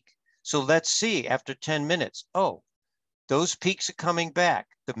peak. So let's see after 10 minutes, oh, those peaks are coming back.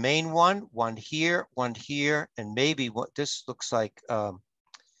 The main one here, and maybe what this looks like, I'm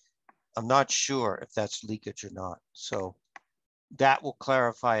not sure if that's leakage or not. So that will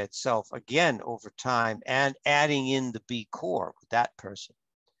clarify itself again over time and adding in the B core with that person.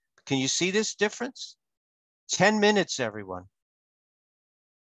 Can you see this difference? 10 minutes, everyone.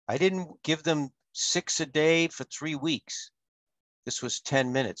 I didn't give them 6 a day for 3 weeks. This was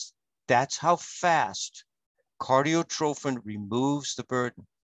 10 minutes. That's how fast cardiotrophin removes the burden.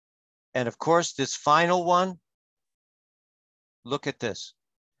 And of course, this final one, look at this.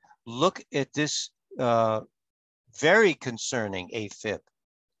 Look at this very concerning AFib.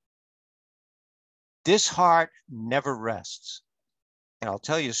 This heart never rests. And I'll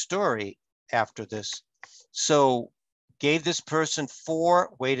tell you a story after this. So gave this person 4,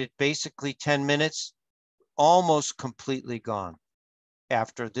 waited basically 10 minutes, almost completely gone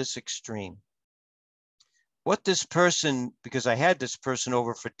after this extreme. What this person, because I had this person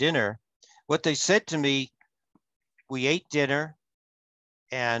over for dinner, what they said to me, we ate dinner,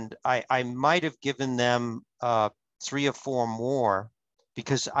 and I might have given them 3 or 4 more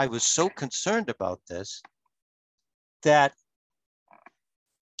because I was so concerned about this that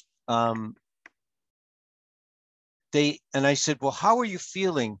and I said, well, how are you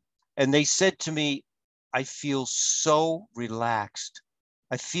feeling? And they said to me, I feel so relaxed.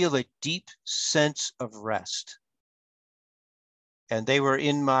 I feel a deep sense of rest. And they were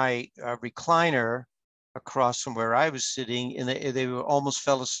in my recliner across from where I was sitting, and they were almost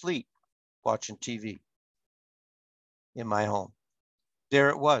fell asleep watching TV in my home. There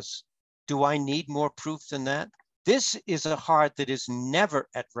it was. Do I need more proof than that? This is a heart that is never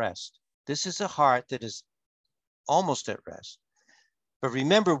at rest. This is a heart that is almost at rest. But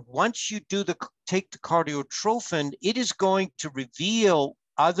remember, once you take the cardiotrophin, it is going to reveal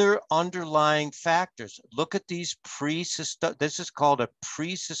other underlying factors. Look at these this is called a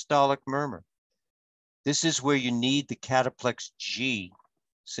pre-systolic murmur. This is where you need the cataplex G.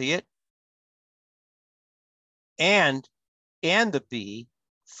 See it? And the B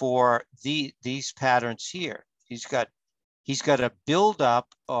for these patterns here. He's got a buildup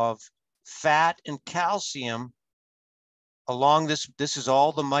of fat and calcium along this. This is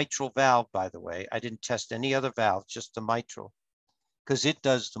all the mitral valve, by the way. I didn't test any other valve, just the mitral, because it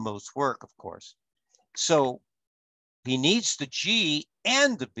does the most work, of course. So he needs the G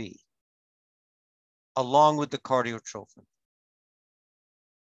and the B along with the cardiotrophin.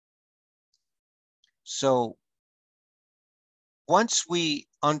 So once we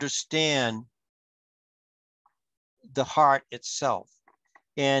understand the heart itself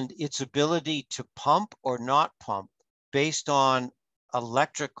and its ability to pump or not pump based on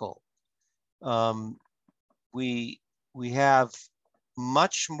electrical, we have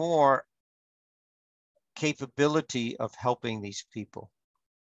much more capability of helping these people.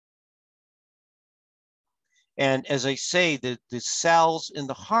 And as I say, the cells in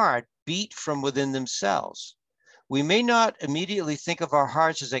the heart beat from within themselves. We may not immediately think of our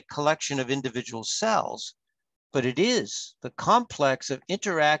hearts as a collection of individual cells, but it is the complex of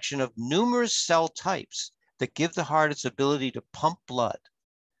interaction of numerous cell types that give the heart its ability to pump blood.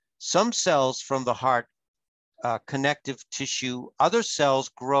 Some cells from the heart connective tissue, other cells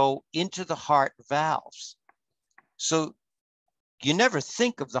grow into the heart valves. So you never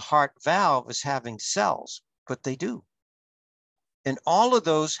think of the heart valve as having cells, but they do. And all of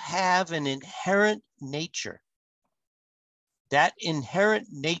those have an inherent nature. That inherent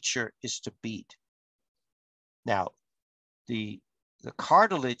nature is to beat. Now, the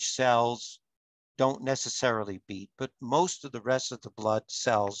cartilage cells don't necessarily beat, but most of the rest of the blood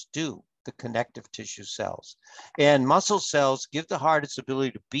cells do, the connective tissue cells. And muscle cells give the heart its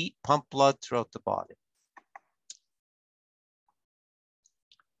ability to beat, pump blood throughout the body.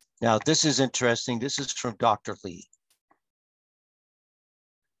 Now, this is interesting. This is from Dr. Lee.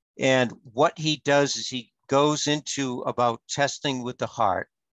 And what he does is he goes into about testing with the heart.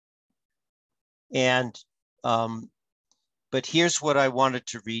 And, but here's what I wanted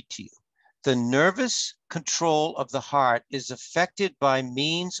to read to you. The nervous control of the heart is affected by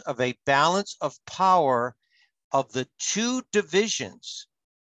means of a balance of power of the 2 divisions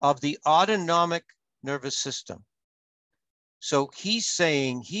of the autonomic nervous system. So he's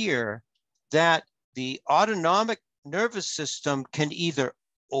saying here that the autonomic nervous system can either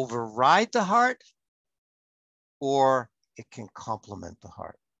override the heart or it can complement the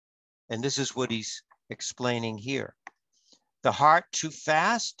heart. And this is what he's explaining here. The heart too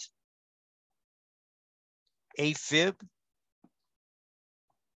fast, AFib,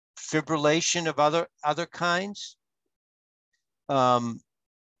 fibrillation of other kinds,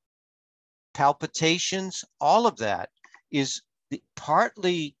 palpitations, all of that is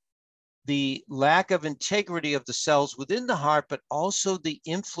partly the lack of integrity of the cells within the heart, but also the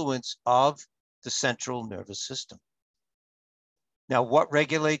influence of the central nervous system. Now, what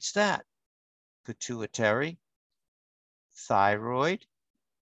regulates that? Pituitary, thyroid,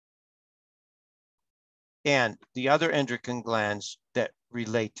 and the other endocrine glands that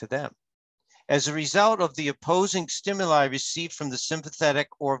relate to them. As a result of the opposing stimuli received from the sympathetic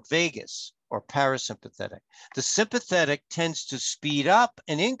or vagus or parasympathetic, the sympathetic tends to speed up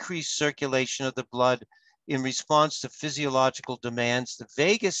and increase circulation of the blood in response to physiological demands. The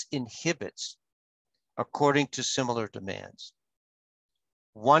vagus inhibits according to similar demands.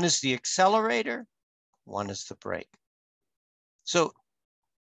 One is the accelerator, one is the brake. So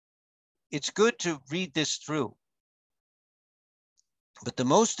it's good to read this through. But the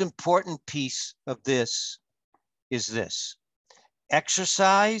most important piece of this is this: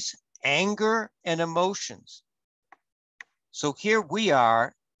 exercise, anger, and emotions. So here we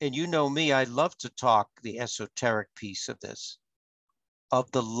are, and you know me, I love to talk the esoteric piece of this, of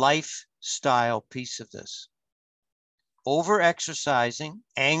the lifestyle piece of this. Over-exercising,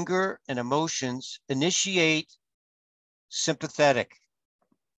 anger, and emotions initiate sympathetic.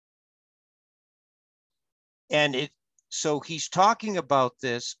 And so he's talking about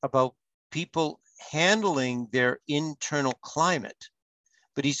this, about people handling their internal climate,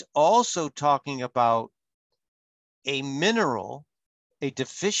 but he's also talking about a mineral, a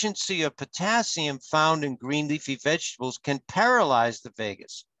deficiency of potassium found in green leafy vegetables can paralyze the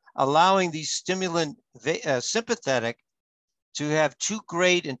vagus, allowing these stimulant sympathetic to have too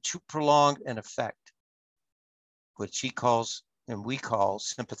great and too prolonged an effect, which he calls, and we call,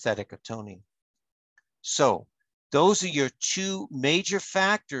 sympathetic atonia. So those are your two major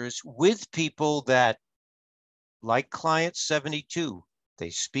factors with people that, like client 72, they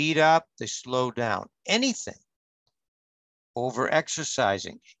speed up, they slow down, anything. Over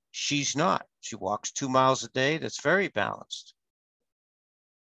exercising, she's not. She walks 2 miles a day, that's very balanced.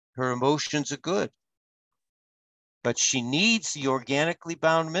 Her emotions are good, but she needs the organically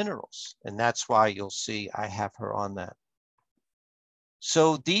bound minerals. And that's why you'll see I have her on that.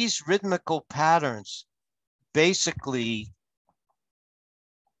 So these rhythmical patterns, basically,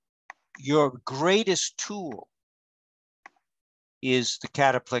 your greatest tool is the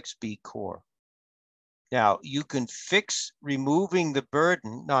cataplex B core. Now, you can fix removing the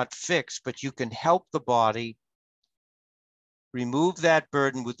burden, not fix, but you can help the body remove that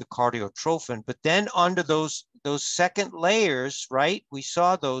burden with the cardiotrophin. But then under those second layers, right, we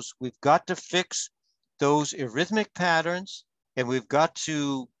saw those, we've got to fix those arrhythmic patterns, and we've got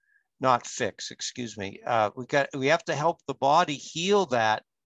to not fix, excuse me. We have to help the body heal that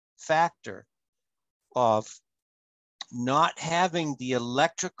factor of not having the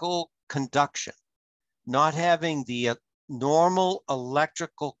electrical conduction, not having the normal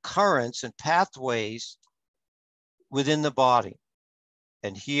electrical currents and pathways within the body.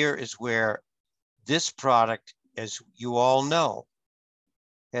 And here is where this product, as you all know,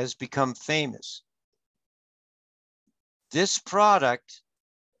 has become famous. This product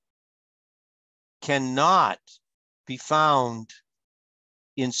cannot be found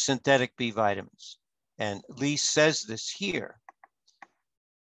in synthetic B vitamins. And Lee says this here.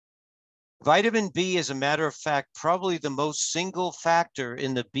 Vitamin B, as a matter of fact, probably the most single factor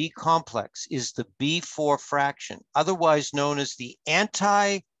in the B complex is the B4 fraction, otherwise known as the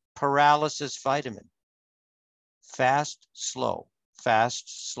anti-paralysis vitamin. Fast, slow,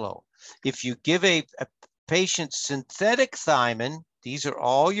 fast, slow. If you give a patient synthetic thiamine, these are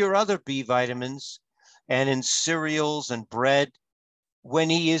all your other B vitamins, and in cereals and bread, when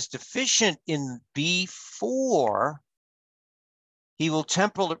he is deficient in B4, he will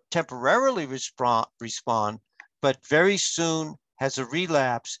temporarily respond, but very soon has a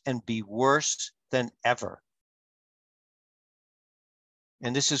relapse and be worse than ever.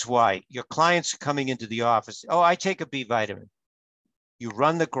 And this is why your clients are coming into the office. Oh, I take a B vitamin. You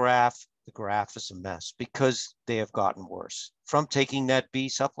run the graph is a mess because they have gotten worse from taking that B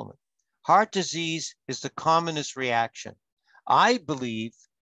supplement. Heart disease is the commonest reaction, I believe,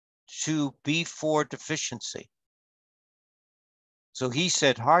 to B4 deficiency. So he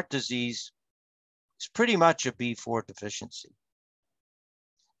said heart disease is pretty much a B4 deficiency.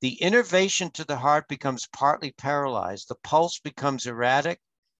 The innervation to the heart becomes partly paralyzed. The pulse becomes erratic,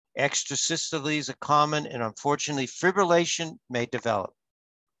 Extrasystole is a common, and unfortunately, fibrillation may develop,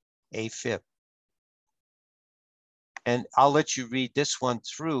 AFib. And I'll let you read this one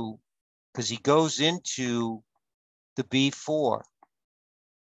through because he goes into the B4.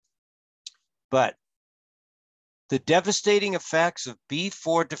 But the devastating effects of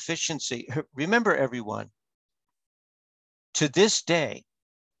B4 deficiency, remember everyone, to this day,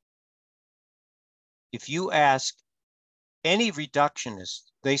 if you ask any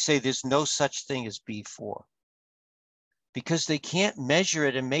reductionist, they say there's no such thing as B4 because they can't measure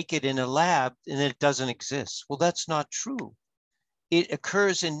it and make it in a lab and it doesn't exist. Well, that's not true. It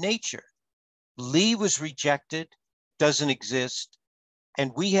occurs in nature. Lee was rejected, doesn't exist,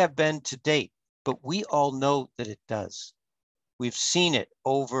 and we have been to date, but we all know that it does. We've seen it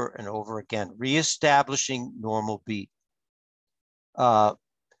over and over again, reestablishing normal B.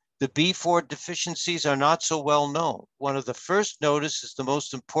 The B4 deficiencies are not so well known. One of the first noticed is the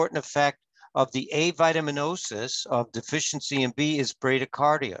most important effect of the avitaminosis of deficiency in B is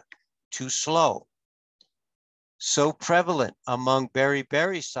bradycardia, too slow. So prevalent among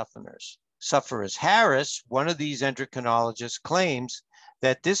beriberi sufferers. Harris, one of these endocrinologists, claims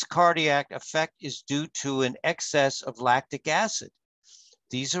that this cardiac effect is due to an excess of lactic acid.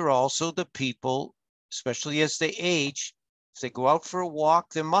 These are also the people, especially as they age, if they go out for a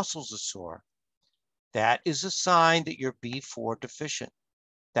walk, their muscles are sore. That is a sign that you're B4 deficient.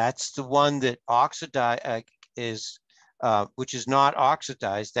 That's the one that which is not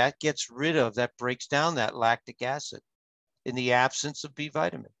oxidized. That gets rid of, that breaks down that lactic acid in the absence of B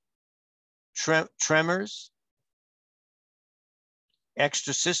vitamin. Tremors,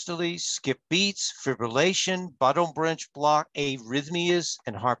 extrasystoles, skip beats, fibrillation, bottom branch block, arrhythmias,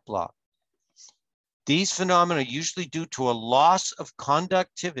 and heart block. These phenomena are usually due to a loss of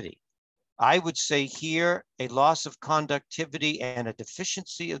conductivity. I would say here a loss of conductivity and a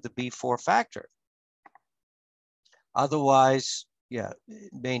deficiency of the B4 factor. Otherwise, yeah,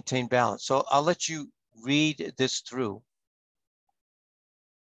 maintain balance. So I'll let you read this through.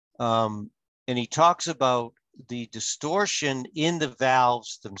 And he talks about the distortion in the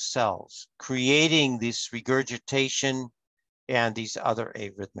valves themselves, creating this regurgitation and these other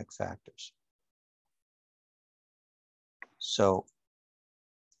arrhythmic factors. So,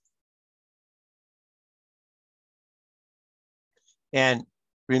 and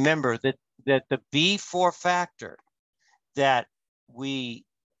remember that the B4 factor that we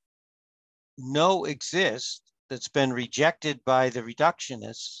know exists, that's been rejected by the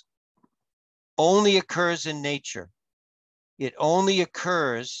reductionists, only occurs in nature. It only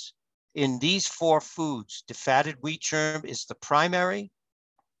occurs in these 4 foods. Defatted wheat germ is the primary,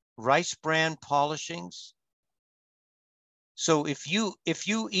 rice bran polishings. So if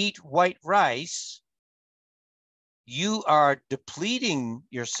you eat white rice, you are depleting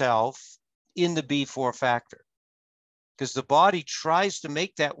yourself in the B4 factor because the body tries to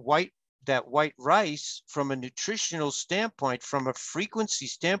make that white rice from a nutritional standpoint, from a frequency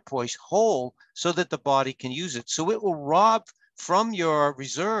standpoint, whole so that the body can use it. So it will rob from your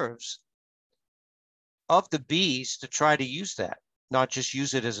reserves of the Bs to try to use that, not just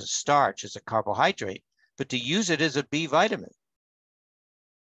use it as a starch, as a carbohydrate, but to use it as a B vitamin.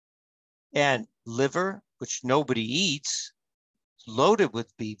 And liver, which nobody eats, loaded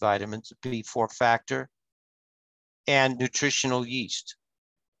with B vitamins, B4 factor, and nutritional yeast.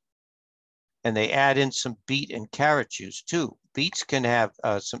 And they add in some beet and carrot juice too. Beets can have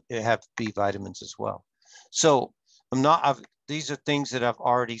have B vitamins as well. So these are things that I've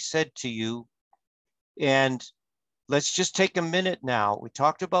already said to you. And let's just take a minute now. We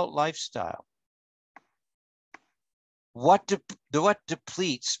talked about lifestyle. What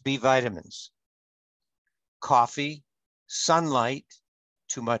depletes B vitamins? Coffee, sunlight,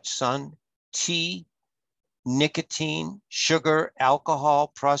 too much sun, tea, nicotine, sugar,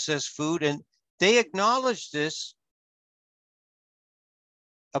 alcohol, processed food. And they acknowledge this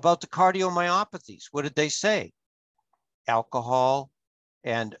about the cardiomyopathies. What did they say? Alcohol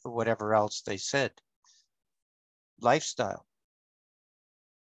and whatever else they said. Lifestyle.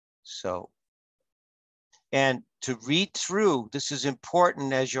 So, and to read through, this is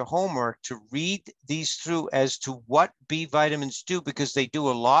important as your homework, to read these through as to what B vitamins do, because they do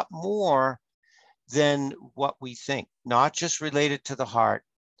a lot more than what we think, not just related to the heart,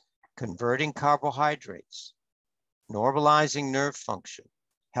 converting carbohydrates, normalizing nerve function,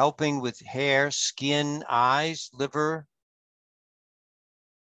 helping with hair, skin, eyes, liver.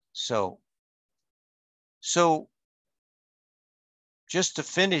 So just to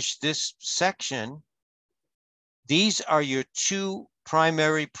finish this section, these are your 2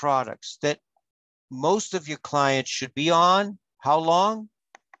 primary products that most of your clients should be on. How long?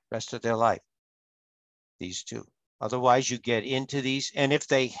 rest of their life, these two. Otherwise, you get into these. And if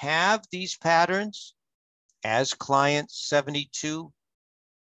they have these patterns as client 72,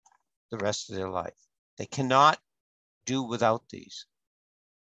 the rest of their life, they cannot do without these.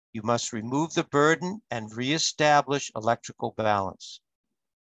 You must remove the burden and reestablish electrical balance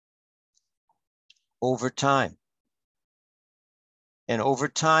over time. And over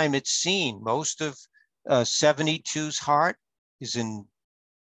time, it's seen most of 72's heart is in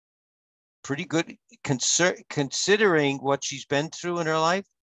pretty good, considering what she's been through in her life,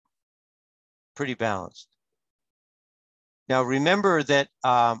 pretty balanced. Now, remember that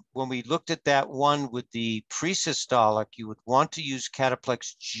when we looked at that one with the presystolic, you would want to use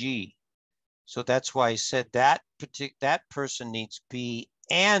cataplex G. So that's why I said that person needs B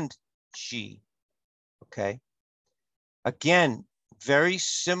and G, okay? Again, very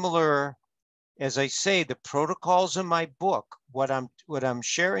similar, as I say, the protocols in my book, what I'm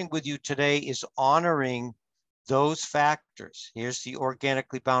sharing with you today is honoring those factors. Here's the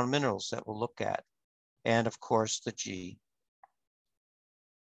organically bound minerals that we'll look at, and of course the G.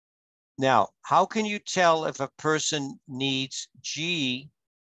 Now, how can you tell if a person needs G?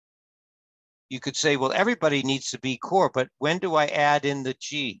 You could say, well, everybody needs the B core, but when do I add in the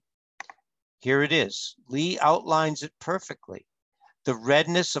G? Here it is. Lee outlines it perfectly. The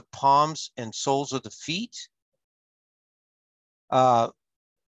redness of palms and soles of the feet,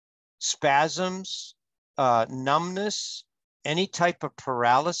 spasms, numbness, any type of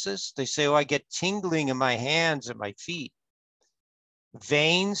paralysis. They say, oh, I get tingling in my hands and my feet.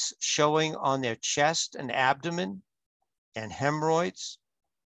 Veins showing on their chest and abdomen, and hemorrhoids.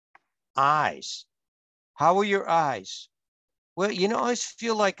 Eyes. How are your eyes? Well, you know, I always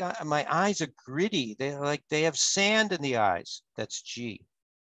feel like my eyes are gritty. They have sand in the eyes. That's G.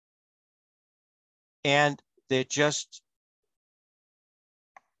 And they're just,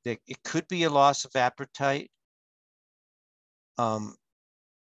 it could be a loss of appetite.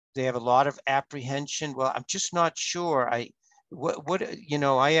 They have a lot of apprehension. Well, I'm just not sure. You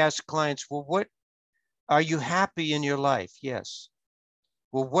know, I ask clients, well, what are you happy in your life? Yes.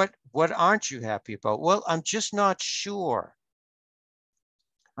 Well, what aren't you happy about? Well, I'm just not sure.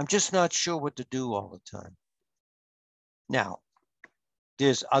 I'm just not sure what to do all the time. Now,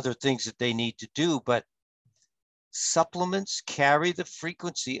 there's other things that they need to do, but supplements carry the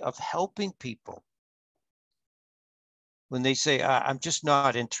frequency of helping people. When they say, I'm just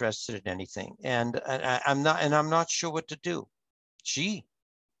not interested in anything, and I'm not sure what to do. Gee.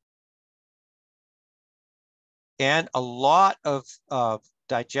 And a lot of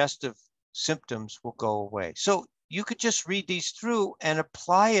digestive symptoms will go away. So you could just read these through and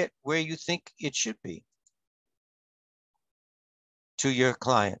apply it where you think it should be to your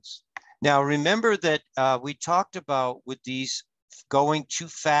clients. Now, remember that we talked about with these going too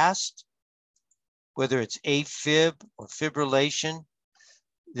fast, whether it's AFib or fibrillation,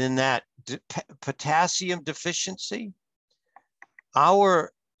 then that potassium deficiency,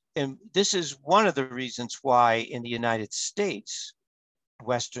 and this is one of the reasons why in the United States,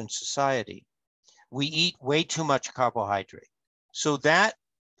 Western society, we eat way too much carbohydrate. So that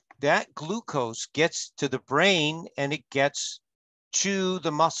glucose gets to the brain and it gets to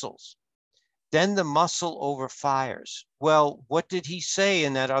the muscles. Then the muscle overfires. Well, what did he say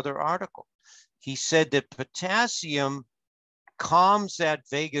in that other article? He said that potassium calms that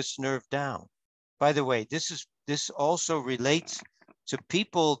vagus nerve down. By the way, this also relates to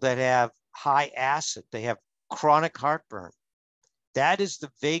people that have high acid. They have chronic heartburn. That is the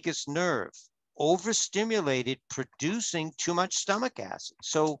vagus nerve overstimulated, producing too much stomach acid.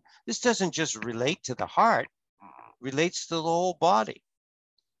 So this doesn't just relate to the heart, relates to the whole body.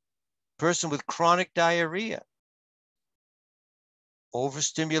 Person with chronic diarrhea,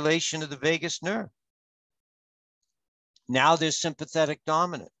 overstimulation of the vagus nerve. Now there's sympathetic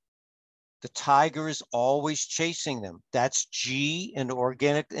dominant. The tiger is always chasing them. That's G and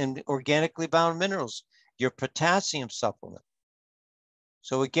organically bound minerals, your potassium supplement.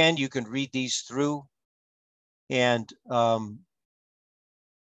 So again, you can read these through, and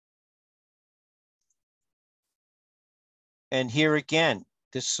here again,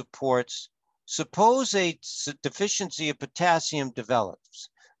 this supports, suppose a deficiency of potassium develops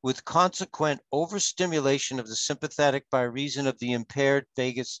with consequent overstimulation of the sympathetic by reason of the impaired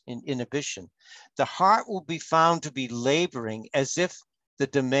vagus inhibition. The heart will be found to be laboring as if the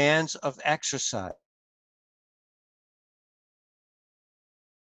demands of exercise.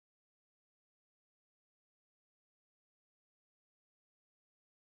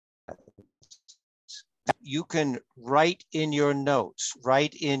 You can write in your notes,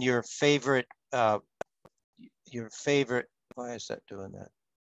 write in your favorite, why is that doing that?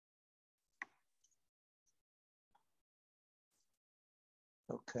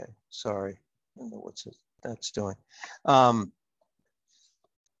 Okay, sorry. I don't know what's that's doing. Um,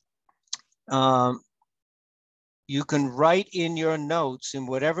 um, you can write in your notes in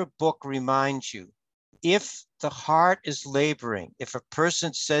whatever book reminds you. If the heart is laboring, if a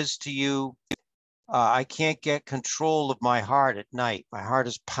person says to you, I can't get control of my heart at night, my heart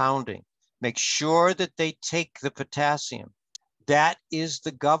is pounding, make sure that they take the potassium. That is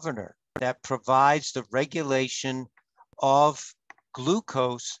the governor that provides the regulation of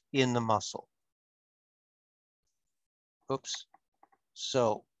glucose in the muscle. Oops.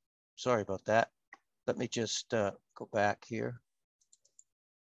 So sorry about that. Let me just go back here.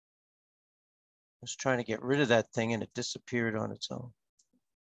 I was trying to get rid of that thing and it disappeared on its own.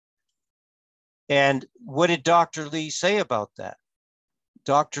 And what did Dr. Lee say about that?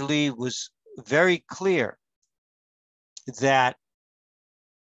 Dr. Lee was very clear that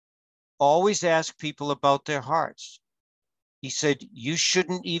always ask people about their hearts. He said, you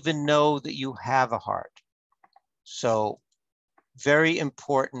shouldn't even know that you have a heart. So very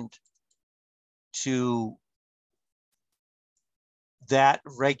important to that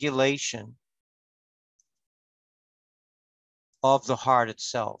regulation of the heart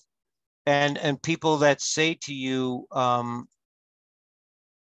itself. And people that say to you,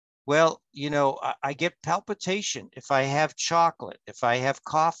 well, you know, I get palpitation if I have chocolate, if I have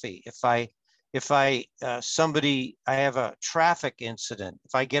coffee, if I have a traffic incident,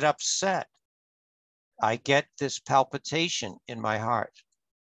 if I get upset, I get this palpitation in my heart.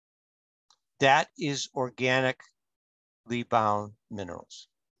 That is organically bound minerals.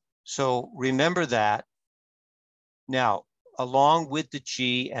 So remember that. Now, along with the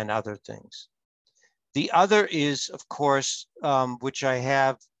G and other things. The other is, of course, which I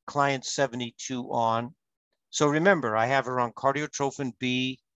have client 72 on. So remember, I have her on cardiotrophin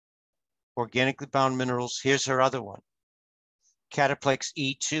B, organically bound minerals. Here's her other one, Cataplex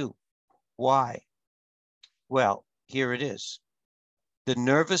E2. Why? Well, here it is. The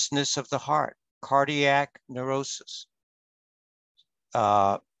nervousness of the heart, cardiac neurosis,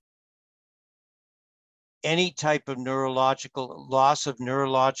 any type of neurological loss of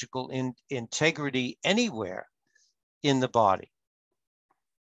neurological integrity anywhere in the body.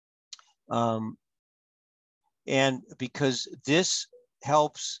 And because this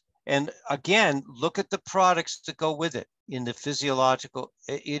helps, and again, look at the products that go with it in the physiological,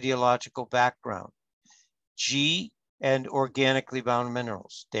 ideological background. G and organically bound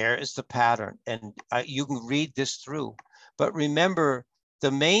minerals. There is the pattern. And you can read this through. But remember,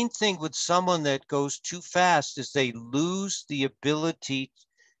 the main thing with someone that goes too fast is they lose the ability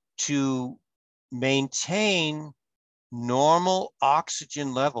to maintain normal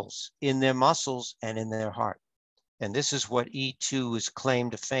oxygen levels in their muscles and in their heart. And this is what E2 is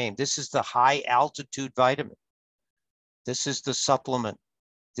claimed to fame. This is the high altitude vitamin. This is the supplement,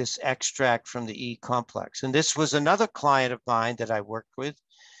 this extract from the E complex. And this was another client of mine that I worked with.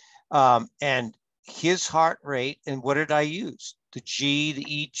 And his heart rate, and what did I use? The G, the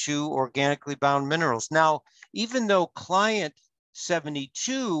E2, organically bound minerals. Now, even though client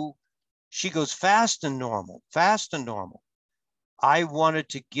 72, she goes fast and normal, I wanted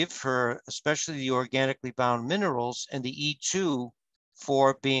to give her, especially the organically bound minerals and the E2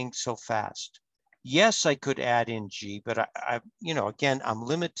 for being so fast. Yes, I could add in G, but you know, again, I'm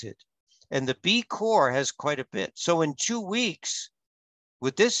limited. And the B core has quite a bit. So in 2 weeks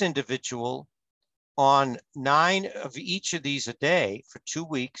with this individual on 9 of each of these a day for 2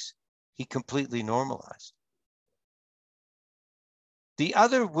 weeks, he completely normalized. The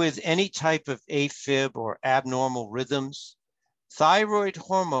other with any type of AFib or abnormal rhythms, thyroid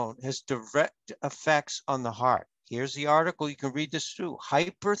hormone has direct effects on the heart. Here's the article, you can read this through.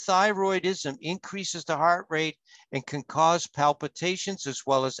 Hyperthyroidism increases the heart rate and can cause palpitations as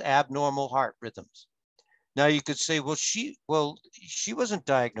well as abnormal heart rhythms. Now you could say, well, she wasn't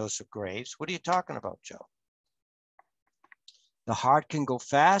diagnosed with Graves. What are you talking about, Joe? The heart can go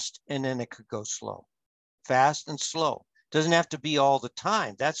fast and then it could go slow, fast and slow. Doesn't have to be all the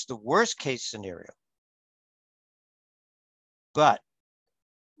time. That's the worst case scenario. But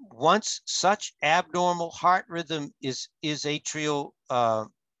once such abnormal heart rhythm is atrial,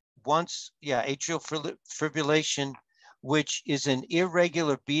 atrial fibrillation, which is an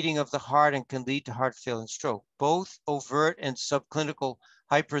irregular beating of the heart and can lead to heart failure and stroke. Both overt and subclinical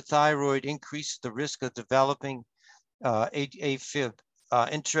hyperthyroid increase the risk of developing AFib.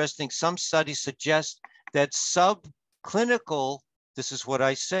 Interesting, some studies suggest that subclinical, this is what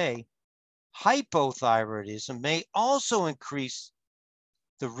I say, hypothyroidism may also increase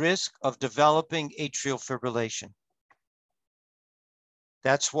the risk of developing atrial fibrillation.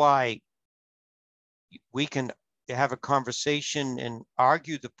 That's why we can have a conversation and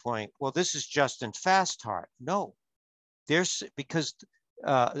argue the point, well, this is just in fast heart. No, there's because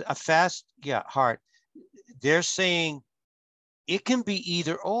a fast heart, they're saying it can be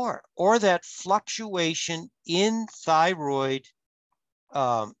either or that fluctuation in thyroid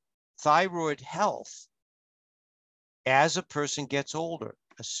health as a person gets older,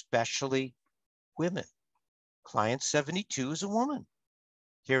 especially women. Client 72 is a woman.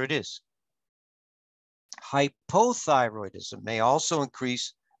 Here it is. Hypothyroidism may also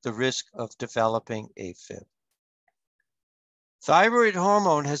increase the risk of developing AFib. Thyroid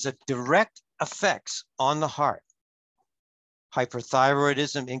hormone has a direct effects on the heart.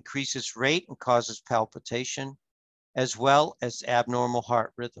 Hyperthyroidism increases rate and causes palpitation, as well as abnormal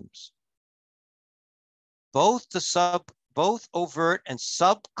heart rhythms. Both overt and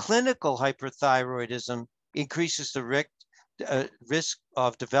subclinical hyperthyroidism increases the risk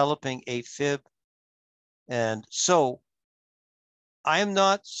of developing AFib. And so I am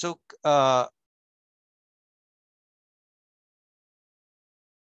not so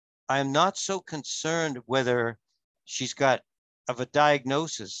concerned whether she's got of a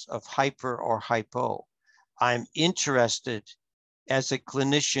diagnosis of hyper or hypo. I'm interested as a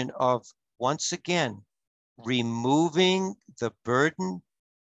clinician of, once again, removing the burden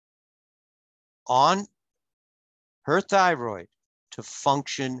on her thyroid to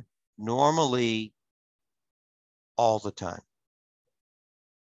function normally all the time.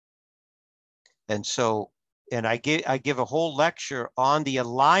 And so, and I give a whole lecture on the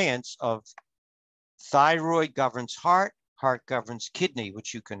alliance of thyroid governs heart, heart governs kidney,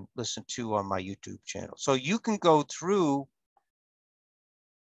 which you can listen to on my YouTube channel. So you can go through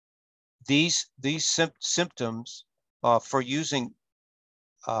these symptoms for using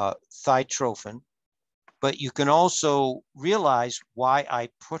thytrophin, but you can also realize why I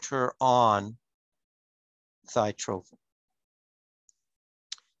put her on thytrophin.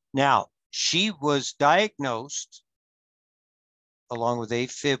 Now, she was diagnosed, along with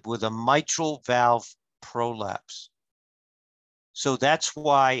AFib, with a mitral valve prolapse. So that's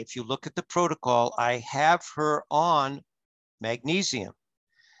why, if you look at the protocol, I have her on magnesium.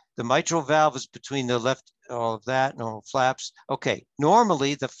 The mitral valve is between the left, all of that, normal flaps. Okay,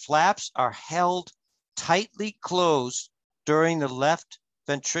 normally the flaps are held tightly closed during the left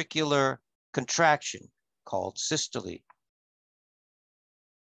ventricular contraction, called systole.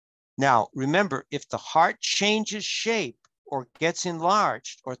 Now, remember, if the heart changes shape or gets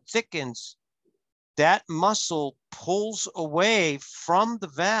enlarged or thickens, that muscle pulls away from the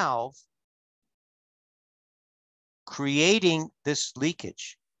valve, creating this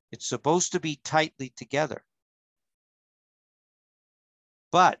leakage. It's supposed to be tightly together.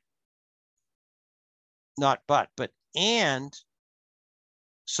 And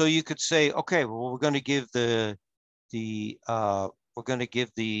so you could say, okay, well, we're going to give the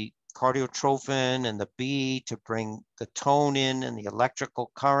cardiotrophin and the B to bring the tone in and the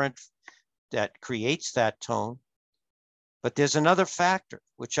electrical current that creates that tone. But there's another factor,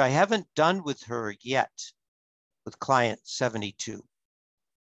 which I haven't done with her yet, with client 72.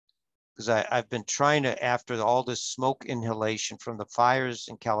 Because I've been trying to, after all this smoke inhalation from the fires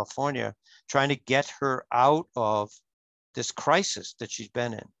in California, trying to get her out of this crisis that she's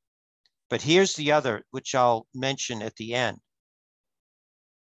been in. But here's the other, which I'll mention at the end.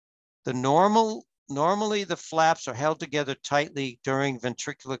 Normally the flaps are held together tightly during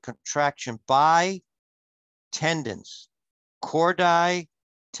ventricular contraction by tendons, cordae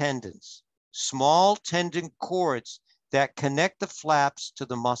tendons, small tendon cords that connect the flaps to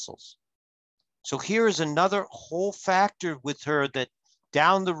the muscles. So here is another whole factor with her that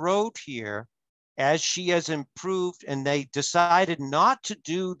down the road here, as she has improved and they decided not to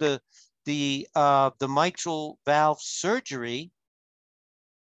do the mitral valve surgery,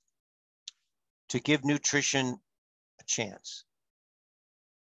 to give nutrition a chance.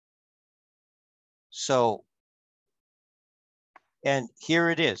 So, and here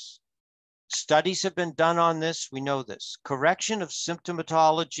it is. Studies have been done on this. We know this. Correction of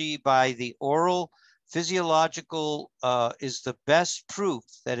symptomatology by the oral physiological is the best proof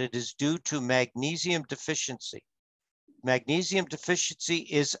that it is due to magnesium deficiency. Magnesium deficiency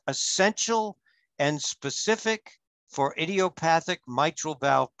is essential and specific for idiopathic mitral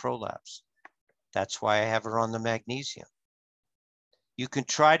valve prolapse. That's why I have her on the magnesium. You can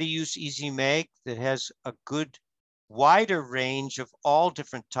try to use Easy Mag that has a good wider range of all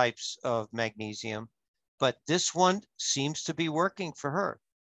different types of magnesium, but this one seems to be working for her.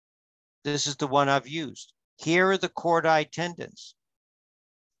 This is the one I've used. Here are the cordae tendons.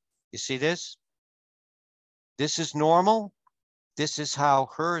 You see this? This is normal. This is how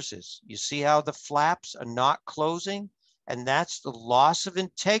hers is. You see how the flaps are not closing? And that's the loss of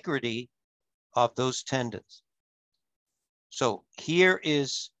integrity of those tendons. So here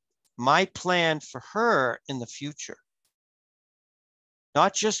is my plan for her in the future,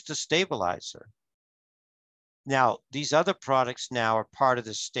 not just to stabilize her. Now, these other products now are part of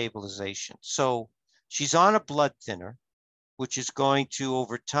this stabilization. So she's on a blood thinner, which is going to,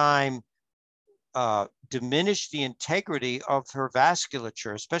 over time, diminish the integrity of her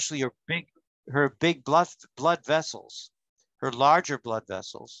vasculature, especially her big blood vessels, her larger blood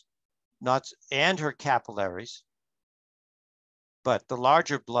vessels, and her capillaries, but the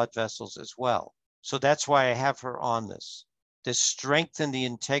larger blood vessels as well. So that's why I have her on this strengthen the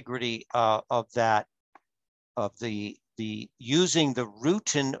integrity of the using the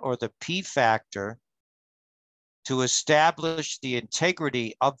rutin or the P factor to establish the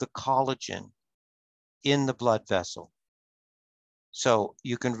integrity of the collagen in the blood vessel. So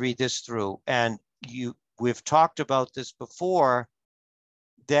you can read this through, and we've talked about this before,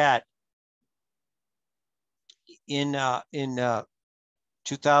 that in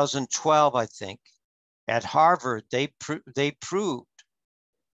 2012, I think, at Harvard, they proved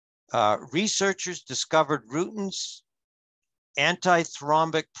researchers discovered rutin's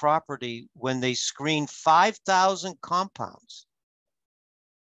antithrombic property when they screened 5,000 compounds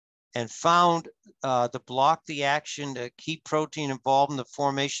and found to block the action, a key protein involved in the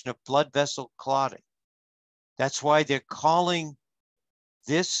formation of blood vessel clotting. That's why they're calling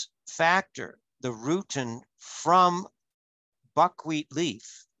this factor, the rutin from buckwheat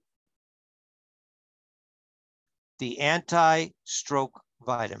leaf, the anti-stroke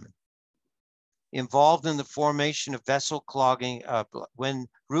vitamin, involved in the formation of vessel clogging. When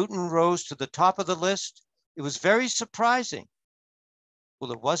rutin rose to the top of the list, it was very surprising.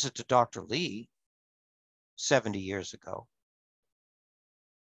 Well, it wasn't to Dr. Lee 70 years ago.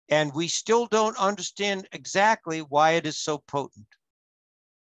 And we still don't understand exactly why it is so potent.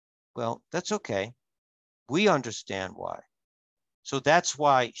 Well, that's okay. We understand why. So that's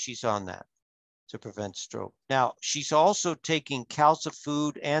why she's on that, to prevent stroke. Now, she's also taking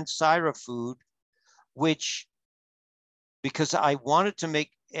calcifood and syrafood, which, because I wanted to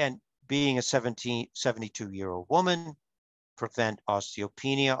make, and being a 72-year-old woman, prevent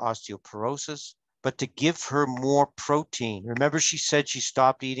osteopenia, osteoporosis, but to give her more protein. Remember, she said she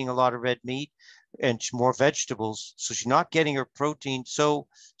stopped eating a lot of red meat and more vegetables, so she's not getting her protein. So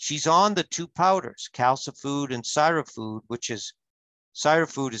she's on the two powders, calcifood and syrafood, which is,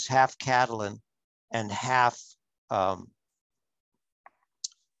 syrafood is half catalin and half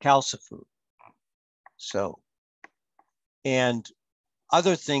calcifood. So, and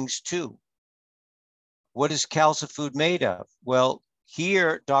other things too. What is calcifood made of? Well,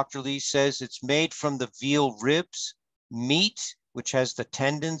 here, Dr. Lee says it's made from the veal ribs, meat, which has the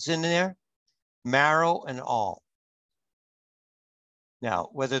tendons in there, marrow and all. Now,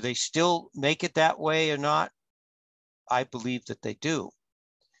 whether they still make it that way or not, I believe that they do.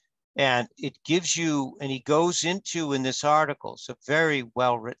 And it gives you, and he goes into in this article, it's a very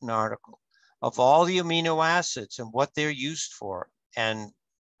well-written article, of all the amino acids and what they're used for, and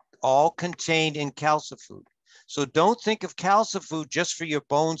all contained in calcifood. So don't think of calcifood just for your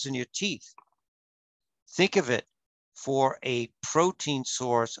bones and your teeth. Think of it for a protein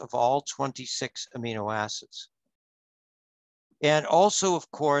source of all 26 amino acids. And also, of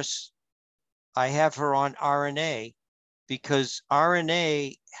course, I have her on RNA, because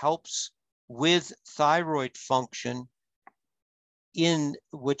RNA helps with thyroid function, in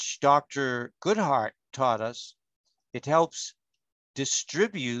which Dr. Goodhart taught us. It helps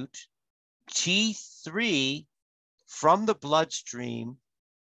distribute T3 from the bloodstream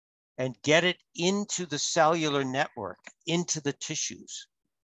and get it into the cellular network, into the tissues.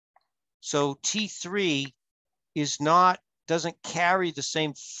 So T3 doesn't carry the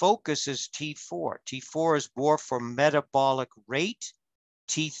same focus as T4. T4 is more for metabolic rate.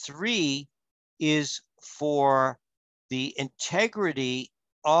 T3 is for the integrity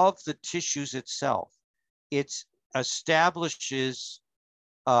of the tissues itself. It establishes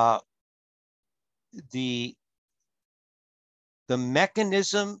the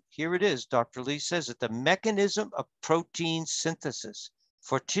mechanism, here it is, Dr. Lee says it, the mechanism of protein synthesis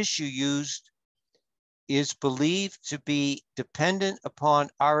for tissue used is believed to be dependent upon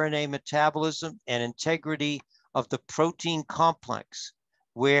RNA metabolism and integrity of the protein complex,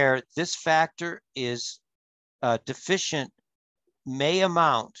 where this factor is deficient may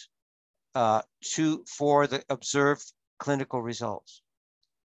amount for the observed clinical results.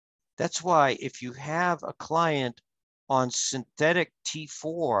 That's why if you have a client on synthetic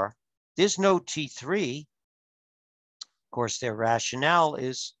T4, there's no T3. course, their rationale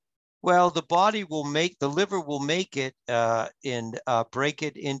is, well, the liver will make it and break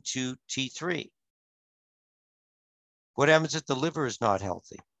it into T3. What happens if the liver is not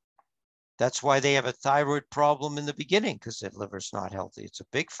healthy? That's why they have a thyroid problem in the beginning, because their liver's not healthy. It's a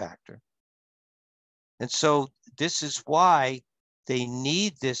big factor. And so this is why they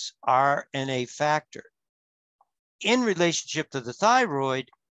need this RNA factor in relationship to the thyroid,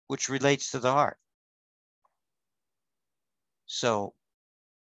 which relates to the heart. So,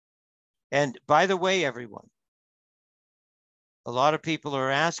 and by the way, everyone, a lot of people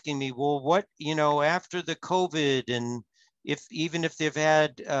are asking me, well, what, after the COVID, and even if they've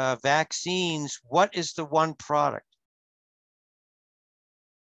had vaccines, what is the one product?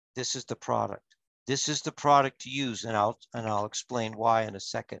 This is the product. This is the product to use, and I'll explain why in a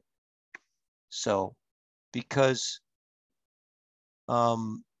second. So, because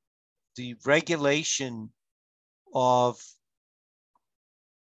the regulation of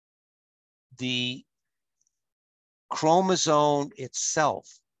the chromosome itself,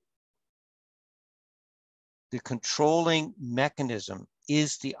 the controlling mechanism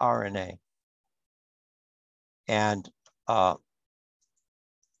is the RNA. And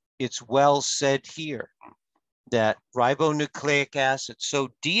it's well said here that ribonucleic acid, so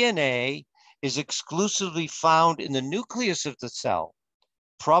DNA is exclusively found in the nucleus of the cell,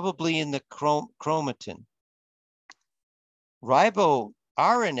 probably in the chromatin.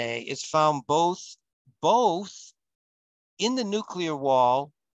 RNA is found both in the nuclear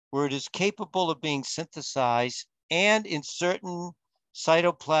wall, where it is capable of being synthesized, and in certain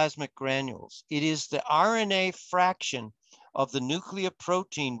cytoplasmic granules. It is the RNA fraction of the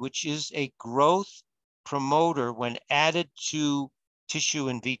nucleoprotein which is a growth promoter when added to tissue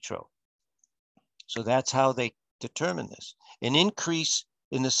in vitro. So that's how they determine this. An increase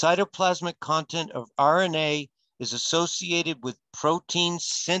in the cytoplasmic content of RNA is associated with protein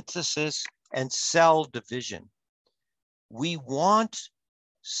synthesis and cell division. We want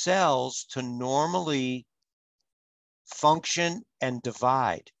cells to normally function and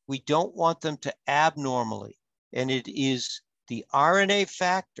divide. We don't want them to abnormally. And it is the RNA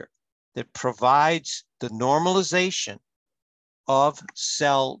factor that provides the normalization of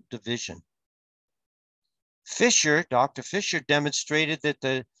cell division. Dr. Fisher demonstrated that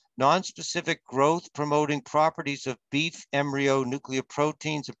the nonspecific growth promoting properties of beef embryo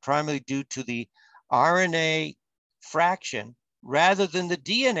nucleoproteins are primarily due to the RNA fraction rather than the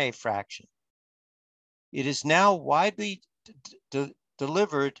DNA fraction. It is now widely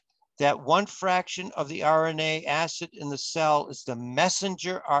delivered that one fraction of the RNA acid in the cell is the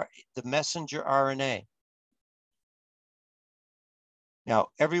messenger RNA. Now,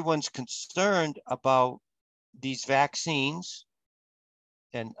 everyone's concerned about these vaccines,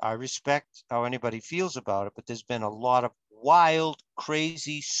 and I respect how anybody feels about it, but there's been a lot of wild,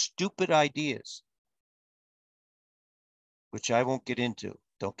 crazy, stupid ideas, which I won't get into.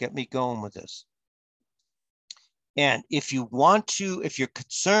 Don't get me going with this. And if you're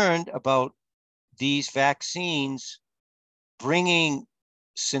concerned about these vaccines bringing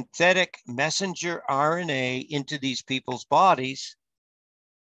synthetic messenger RNA into these people's bodies,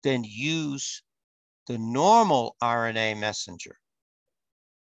 then use the normal RNA messenger,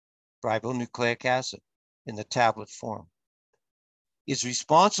 ribonucleic acid in the tablet form, is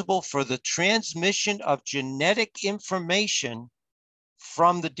responsible for the transmission of genetic information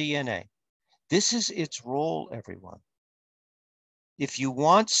from the DNA. This is its role, everyone. If you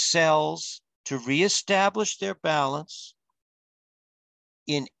want cells to reestablish their balance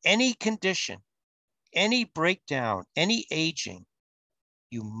in any condition, any breakdown, any aging,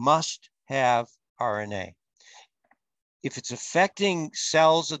 you must have RNA. If it's affecting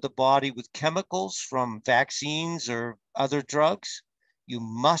cells of the body with chemicals from vaccines or other drugs, you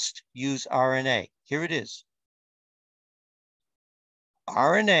must use RNA. Here it is.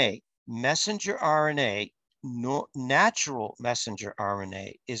 RNA, messenger RNA, natural messenger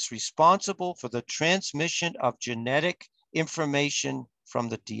RNA is responsible for the transmission of genetic information from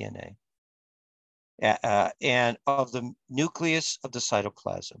the DNA and of the nucleus of the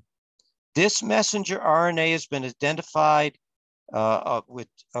cytoplasm. This messenger RNA has been identified of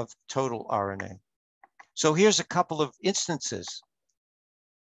total RNA. So here's a couple of instances.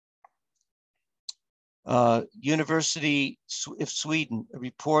 University of Sweden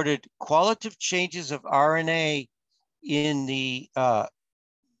reported qualitative changes of RNA in the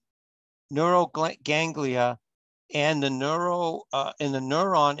neuroganglia and the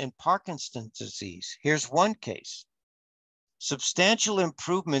neuron in Parkinson's disease. Here's one case. Substantial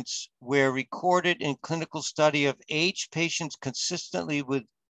improvements were recorded in clinical study of aged patients consistently with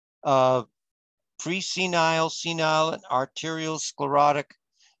pre-senile, senile, and arterial sclerotic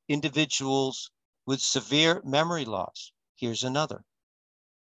individuals with severe memory loss. Here's another.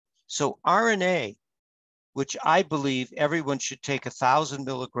 So RNA, which I believe everyone should take 1,000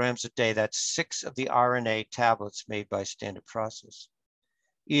 milligrams a day, that's 6 of the RNA tablets made by Standard Process,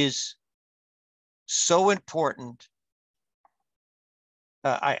 is so important.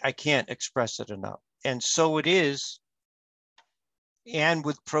 I can't express it enough. And so it is, and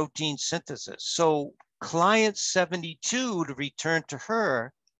with protein synthesis. So client 72, to return to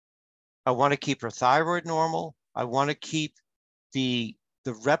her, I want to keep her thyroid normal. I want to keep the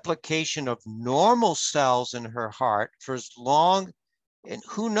replication of normal cells in her heart for as long, and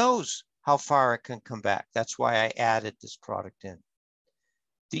who knows how far it can come back. That's why I added this product in.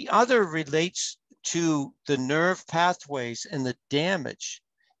 The other relates to the nerve pathways and the damage,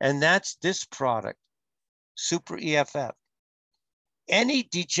 and that's this product, Super EFF. Any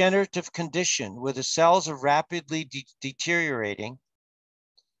degenerative condition where the cells are rapidly deteriorating,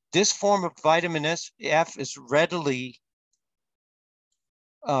 this form of vitamin F is readily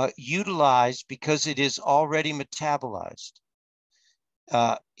utilized because it is already metabolized.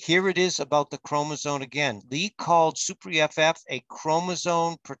 Here it is about the chromosome again. Lee called Super EFF a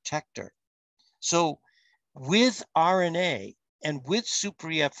chromosome protector. So with RNA and with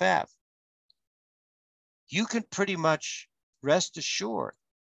Super EFF, you can pretty much rest assured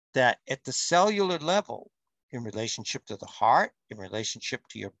that at the cellular level, in relationship to the heart, in relationship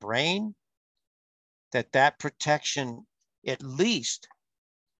to your brain, that protection at least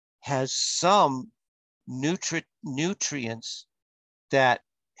has some nutrients that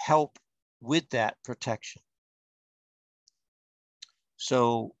help with that protection.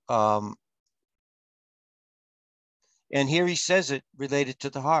 So, and here he says it related to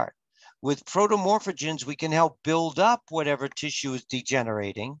the heart. With protomorphogens, we can help build up whatever tissue is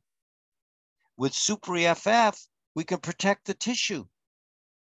degenerating. With Super EFF, we can protect the tissue.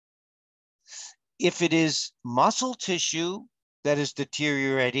 If it is muscle tissue that is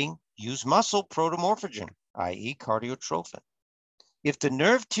deteriorating, use muscle protomorphogen, i.e. cardiotrophin. If the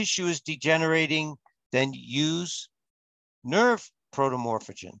nerve tissue is degenerating, then use nerve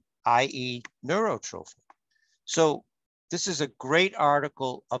protomorphogen, i.e. neurotrophin. So this is a great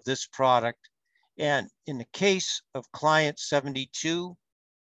article of this product. And in the case of client 72,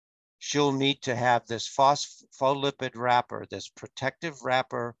 she'll need to have this phospholipid wrapper, this protective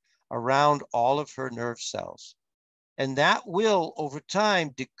wrapper around all of her nerve cells. And that will, over time,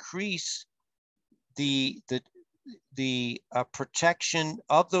 decrease the protection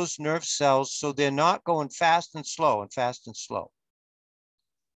of those nerve cells so they're not going fast and slow and fast and slow.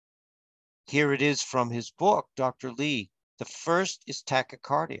 Here it is from his book, Dr. Lee. The first is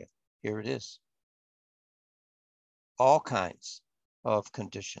tachycardia. Here it is. All kinds of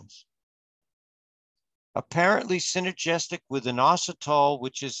conditions. Apparently synergistic with inositol,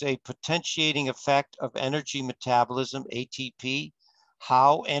 which is a potentiating effect of energy metabolism, ATP,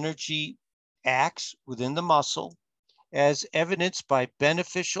 how energy acts within the muscle, as evidenced by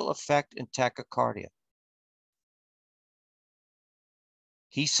beneficial effect in tachycardia.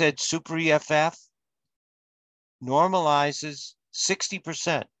 He said Super EFF normalizes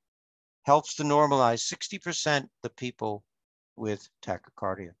 60%, helps to normalize 60% the people with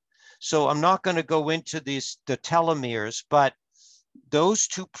tachycardia. So I'm not going to go into the telomeres, but those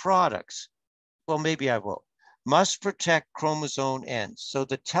two products, well, maybe I will, must protect chromosome ends. So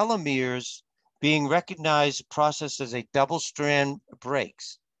the telomeres being recognized process as a double-strand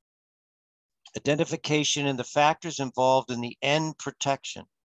breaks. Identification and the factors involved in the end protection.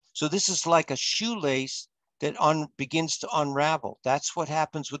 So this is like a shoelace that begins to unravel. That's what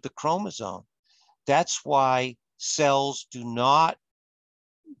happens with the chromosome. That's why cells do not,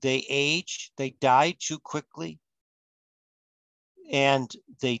 they age, they die too quickly, and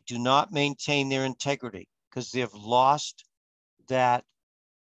they do not maintain their integrity because they've lost that,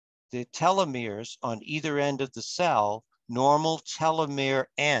 the telomeres on either end of the cell, normal telomere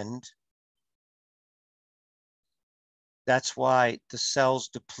end. That's why the cells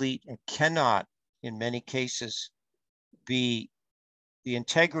deplete and cannot, in many cases, the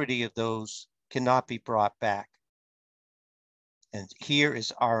integrity of those cannot be brought back. And here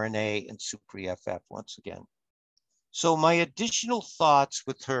is RNA and Super EFF once again. So my additional thoughts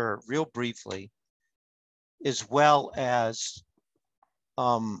with her, real briefly, as well as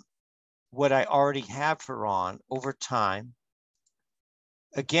what I already have her on over time,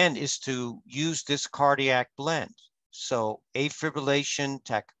 again, is to use this cardiac blend. So afibrillation,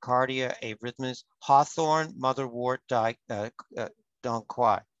 tachycardia, arrhythmias, Hawthorne, motherwort,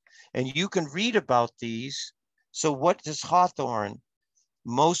 Donquois. And you can read about these. So what does Hawthorne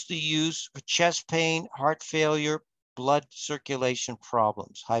mostly used for chest pain, heart failure, blood circulation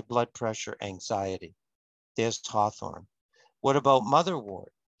problems, high blood pressure, anxiety. There's Hawthorne. What about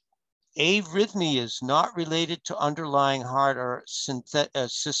motherwort? Arrhythmia is not related to underlying heart or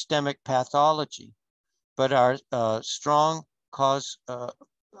systemic pathology, but are strong cause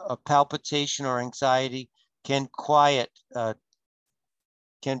a palpitation or anxiety can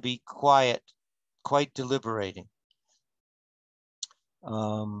be quite deliberating.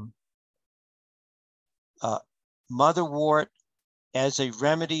 Motherwort as a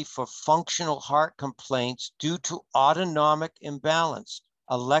remedy for functional heart complaints due to autonomic imbalance.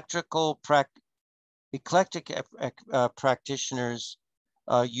 Eclectic practitioners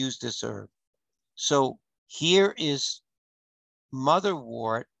use this herb. So here is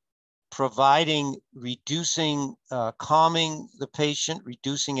motherwort providing, reducing, calming the patient,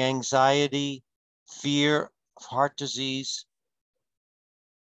 reducing anxiety, fear of heart disease,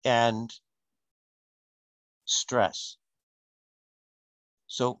 and stress.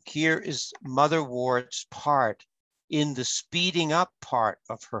 So here is motherwort's part in the speeding up part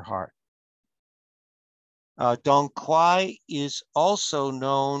of her heart. Dong Quai is also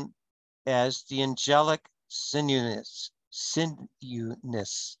known as the angelic sinus,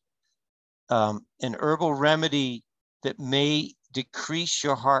 an herbal remedy that may decrease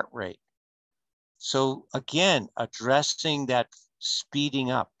your heart rate. So again, addressing that speeding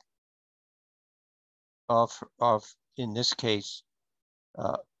up of in this case,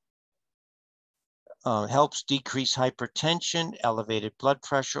 helps decrease hypertension, elevated blood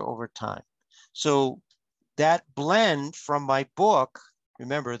pressure over time. So that blend from my book,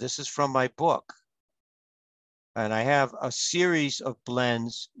 remember, this is from my book, and I have a series of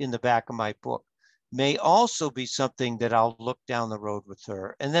blends in the back of my book, may also be something that I'll look down the road with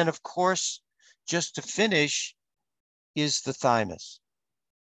her. And then, of course, just to finish, is the thymus.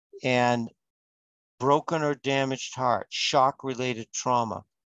 And broken or damaged heart, shock-related trauma.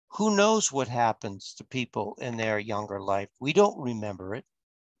 Who knows what happens to people in their younger life? We don't remember it.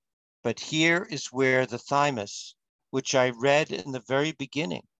 But here is where the thymus, which I read in the very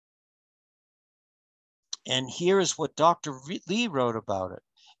beginning, and here is what Dr. Lee wrote about it.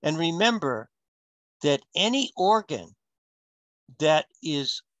 And remember that any organ that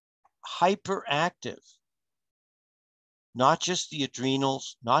is hyperactive, not just the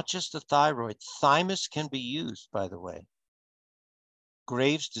adrenals, not just the thyroid, thymus can be used, by the way.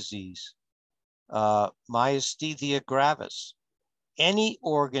 Graves' disease, myasthenia gravis, any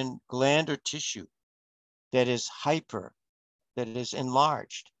organ, gland, or tissue that is hyper, that is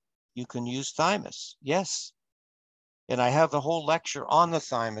enlarged, you can use thymus, yes. And I have a whole lecture on the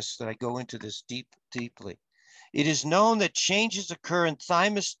thymus that I go into this deeply. It is known that changes occur in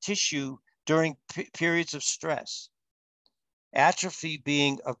thymus tissue during periods of stress, atrophy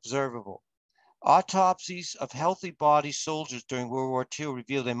being observable. Autopsies of healthy body soldiers during World War II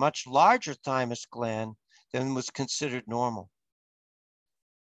revealed a much larger thymus gland than was considered normal.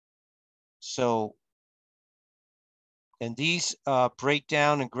 So, and these break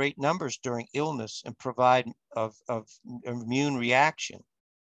down in great numbers during illness and provide of immune reaction.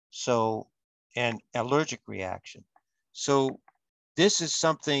 So, and allergic reaction. So this is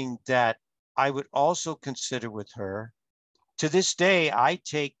something that I would also consider with her. To this day, I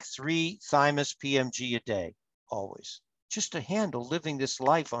take 3 thymus PMG a day, always, just to handle living this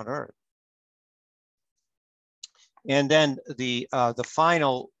life on Earth. And then the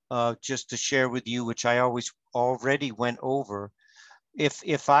final, just to share with you, which I already went over,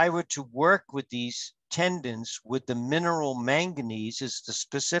 if I were to work with these tendons with the mineral manganese is the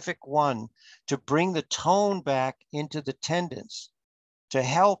specific one to bring the tone back into the tendons, to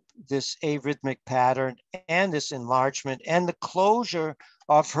help this arrhythmic pattern and this enlargement and the closure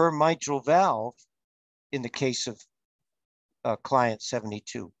of her mitral valve in the case of client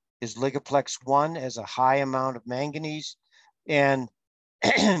 72. Is Ligaplex 1 as a high amount of manganese, and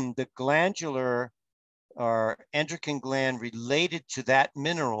the glandular or endocrine gland related to that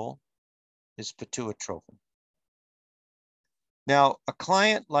mineral is pituitrophin. Now, a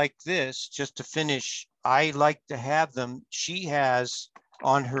client like this, just to finish, I like to have them, she has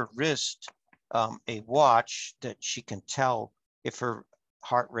on her wrist a watch that she can tell if her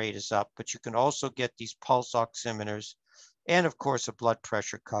heart rate is up, but you can also get these pulse oximeters and of course a blood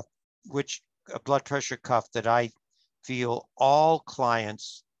pressure cuff, that I feel all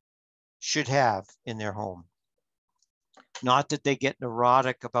clients should have in their home. Not that they get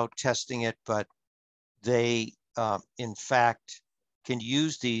neurotic about testing it, but they, in fact, can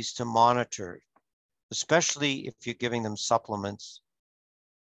use these to monitor, especially if you're giving them supplements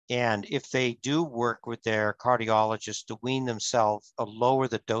And if they do work with their cardiologist to wean themselves or lower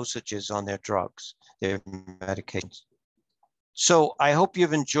the dosages on their drugs, their medications. So I hope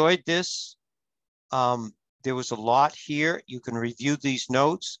you've enjoyed this. There was a lot here. You can review these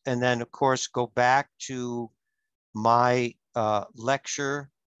notes and then, of course, go back to my lecture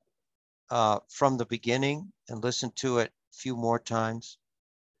from the beginning and listen to it a few more times.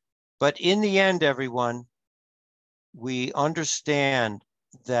 But in the end, everyone, we understand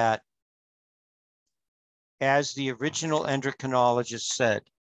that, as the original endocrinologist said,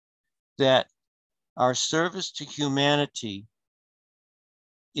 that our service to humanity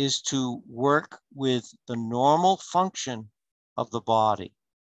is to work with the normal function of the body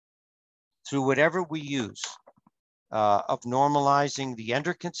through whatever we use, of normalizing the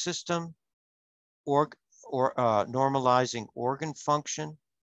endocrine system, or normalizing organ function,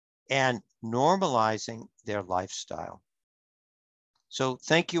 and normalizing their lifestyle. So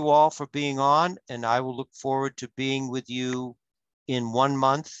thank you all for being on, and I will look forward to being with you in 1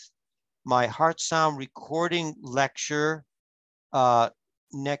 month. My Heart Sound recording lecture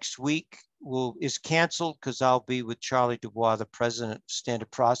next week is canceled because I'll be with Charlie Dubois, the president of Standard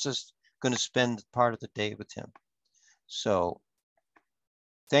Process, going to spend part of the day with him. So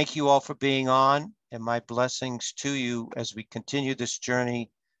thank you all for being on, and my blessings to you as we continue this journey,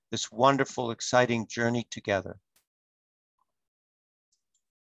 this wonderful, exciting journey together.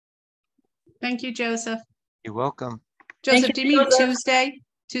 Thank you, Joseph. You're welcome. Joseph, do you mean Tuesday?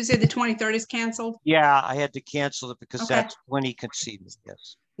 Tuesday the 23rd is canceled? Yeah, I had to cancel it because Okay. that's when he could see me.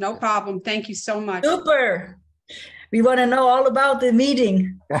 Yes. No problem. Thank you so much. Super. We want to know all about the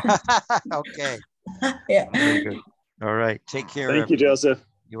meeting. Okay. Yeah. Very good. All right. Take care. Thank you, Joseph.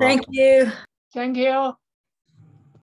 You're Thank welcome. you. Thank you.